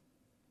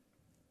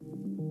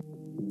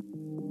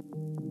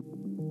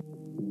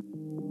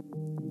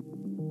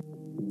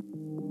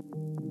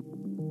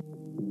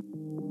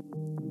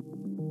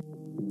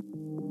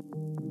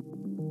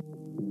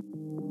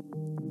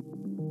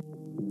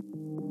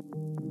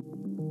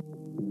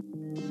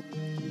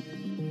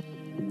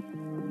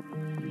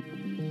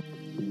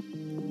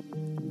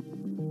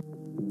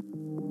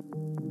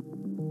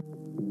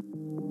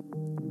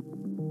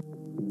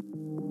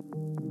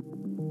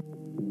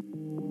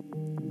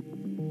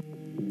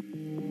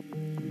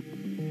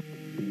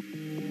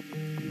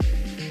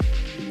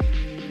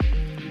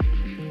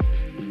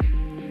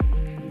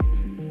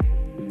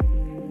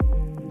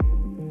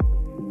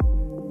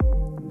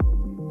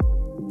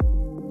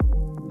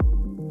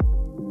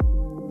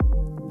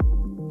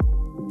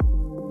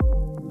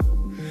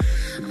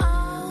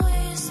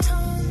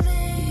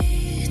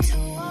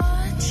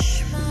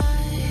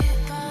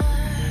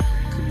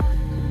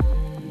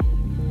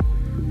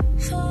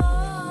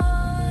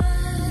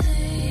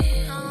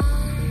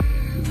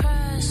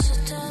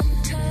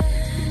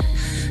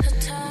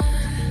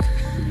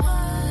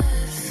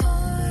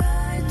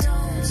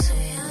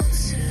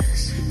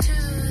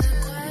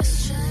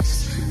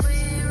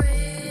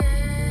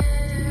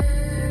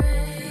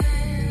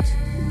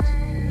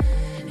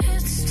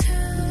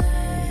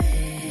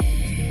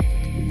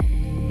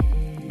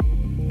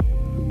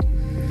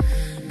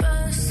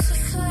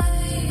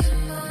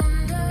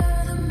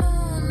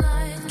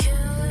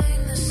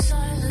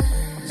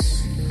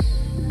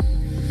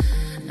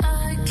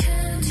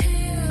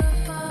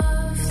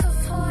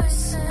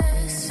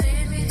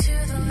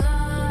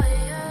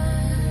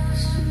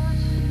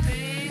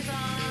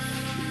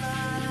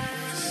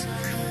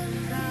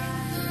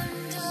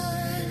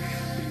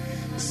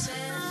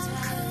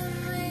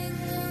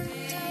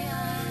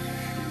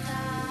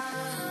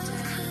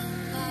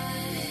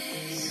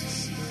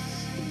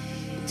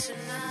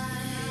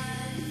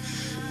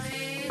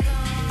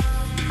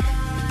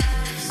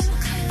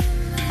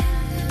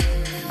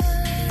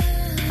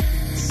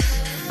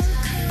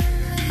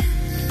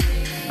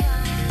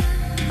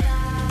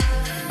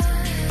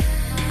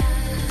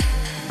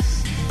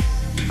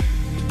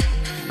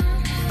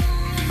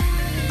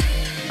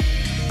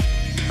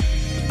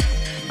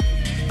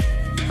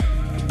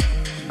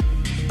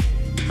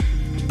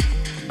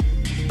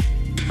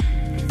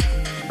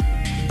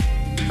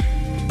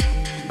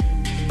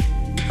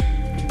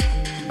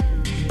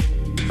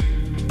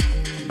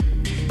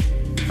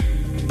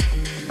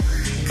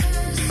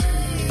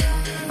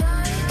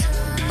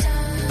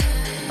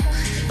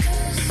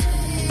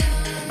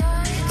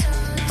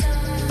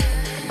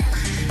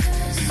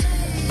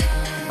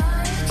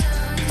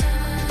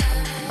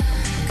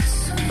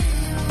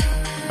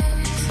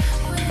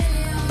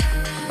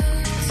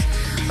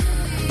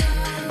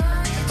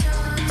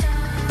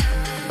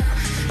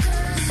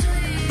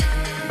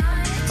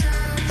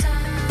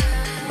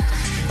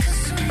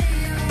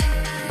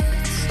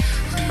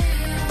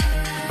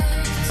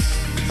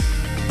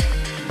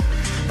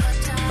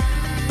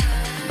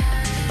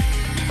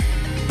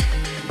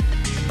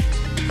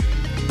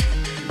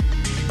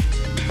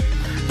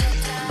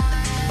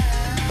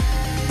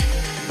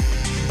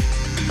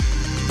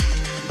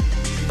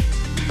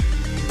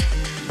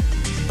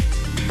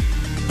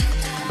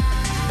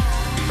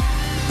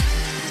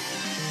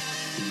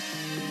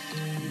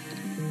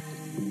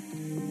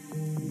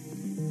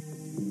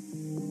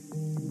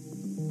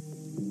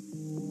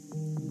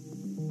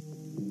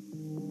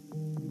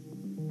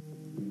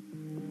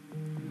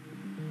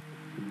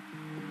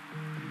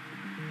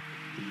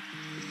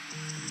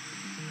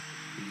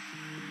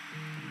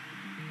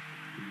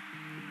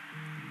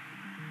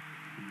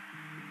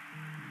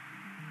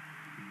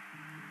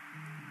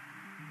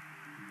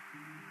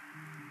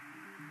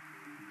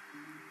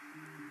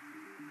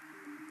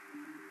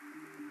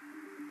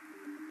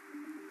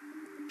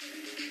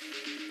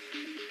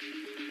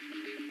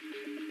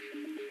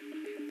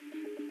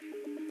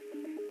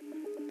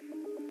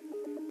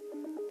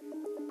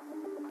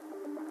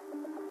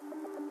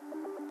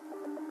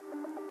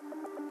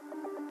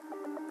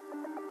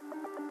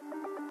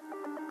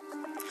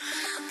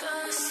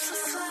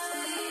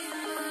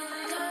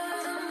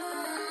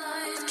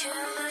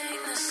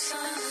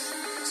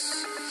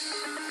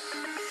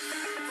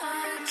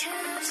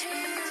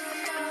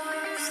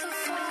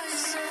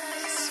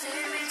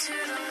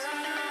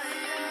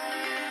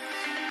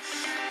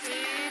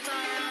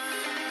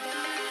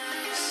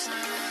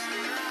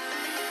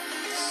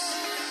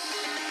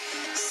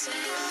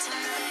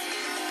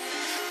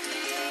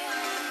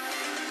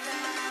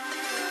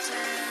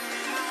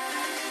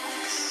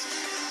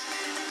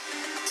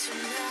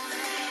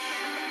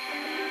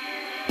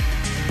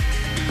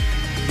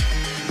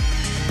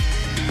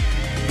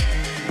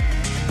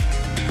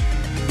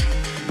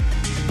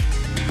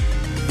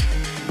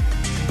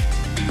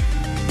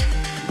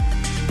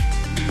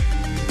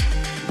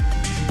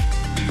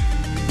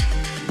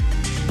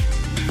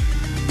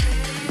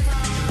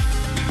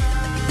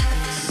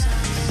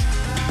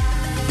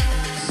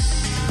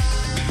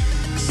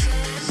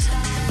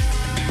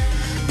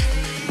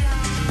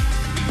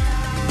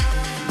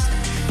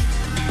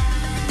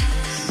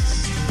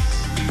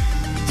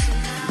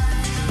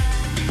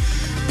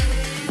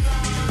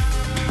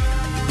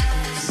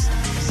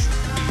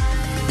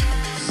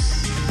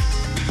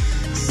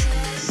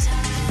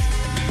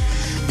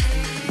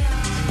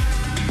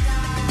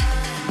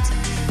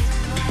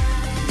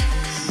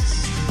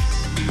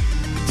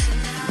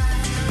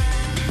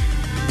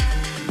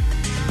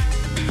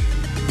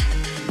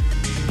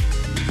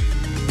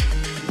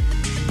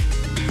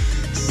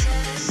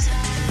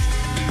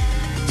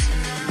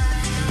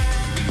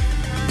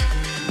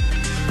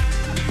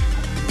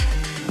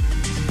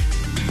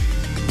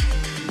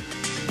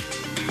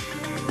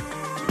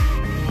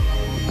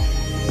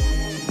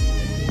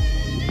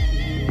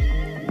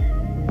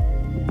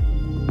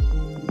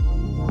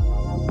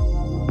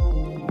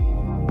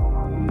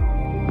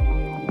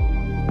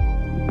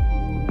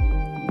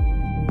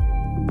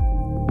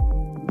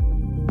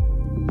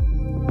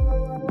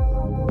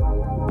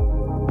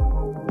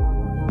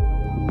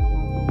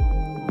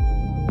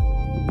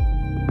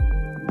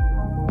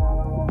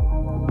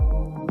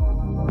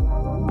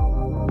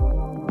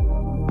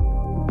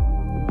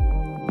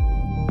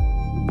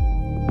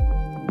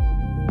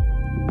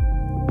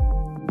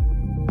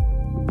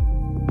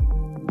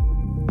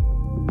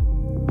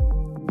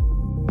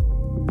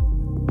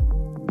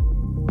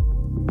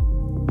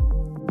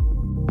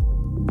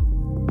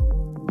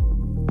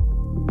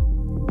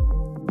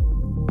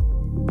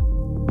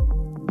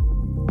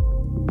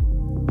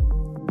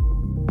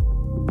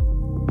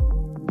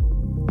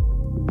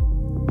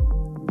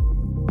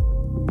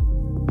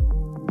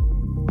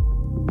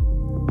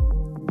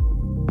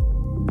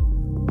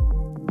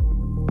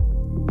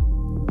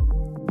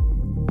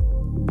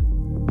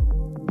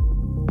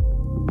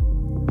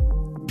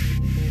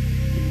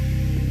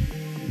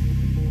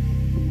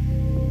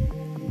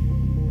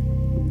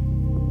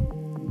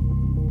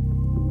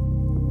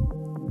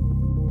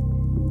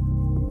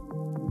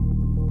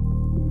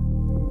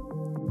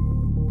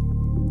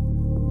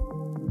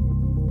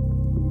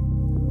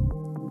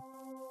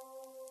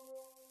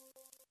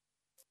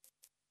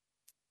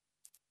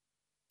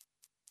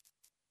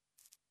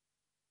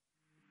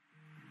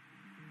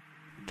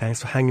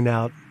 Thanks for hanging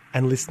out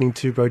and listening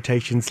to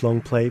Rotation's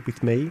Long Play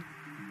with me.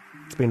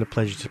 It's been a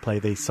pleasure to play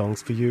these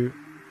songs for you.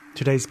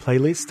 Today's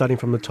playlist, starting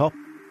from the top: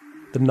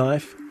 The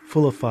Knife,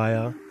 Full of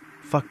Fire,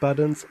 Fuck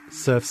Buttons,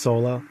 Surf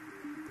Solar,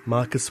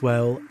 Marcus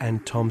Well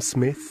and Tom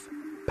Smith,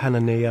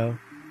 Panania,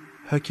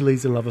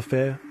 Hercules and Love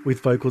Affair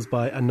with vocals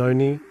by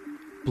Anoni,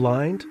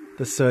 Blind,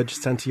 the Serge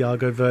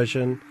Santiago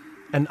version,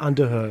 and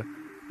UNDERHER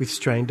with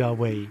Strained Are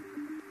We.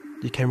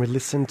 You can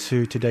re-listen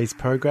to today's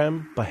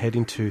program by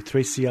heading to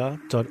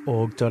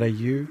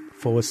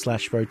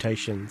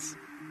 3cr.org.au/rotations.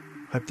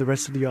 Hope the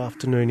rest of your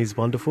afternoon is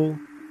wonderful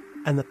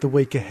and that the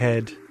week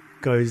ahead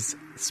goes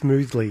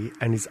smoothly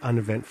and is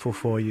uneventful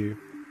for you.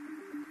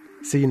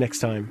 See you next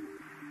time.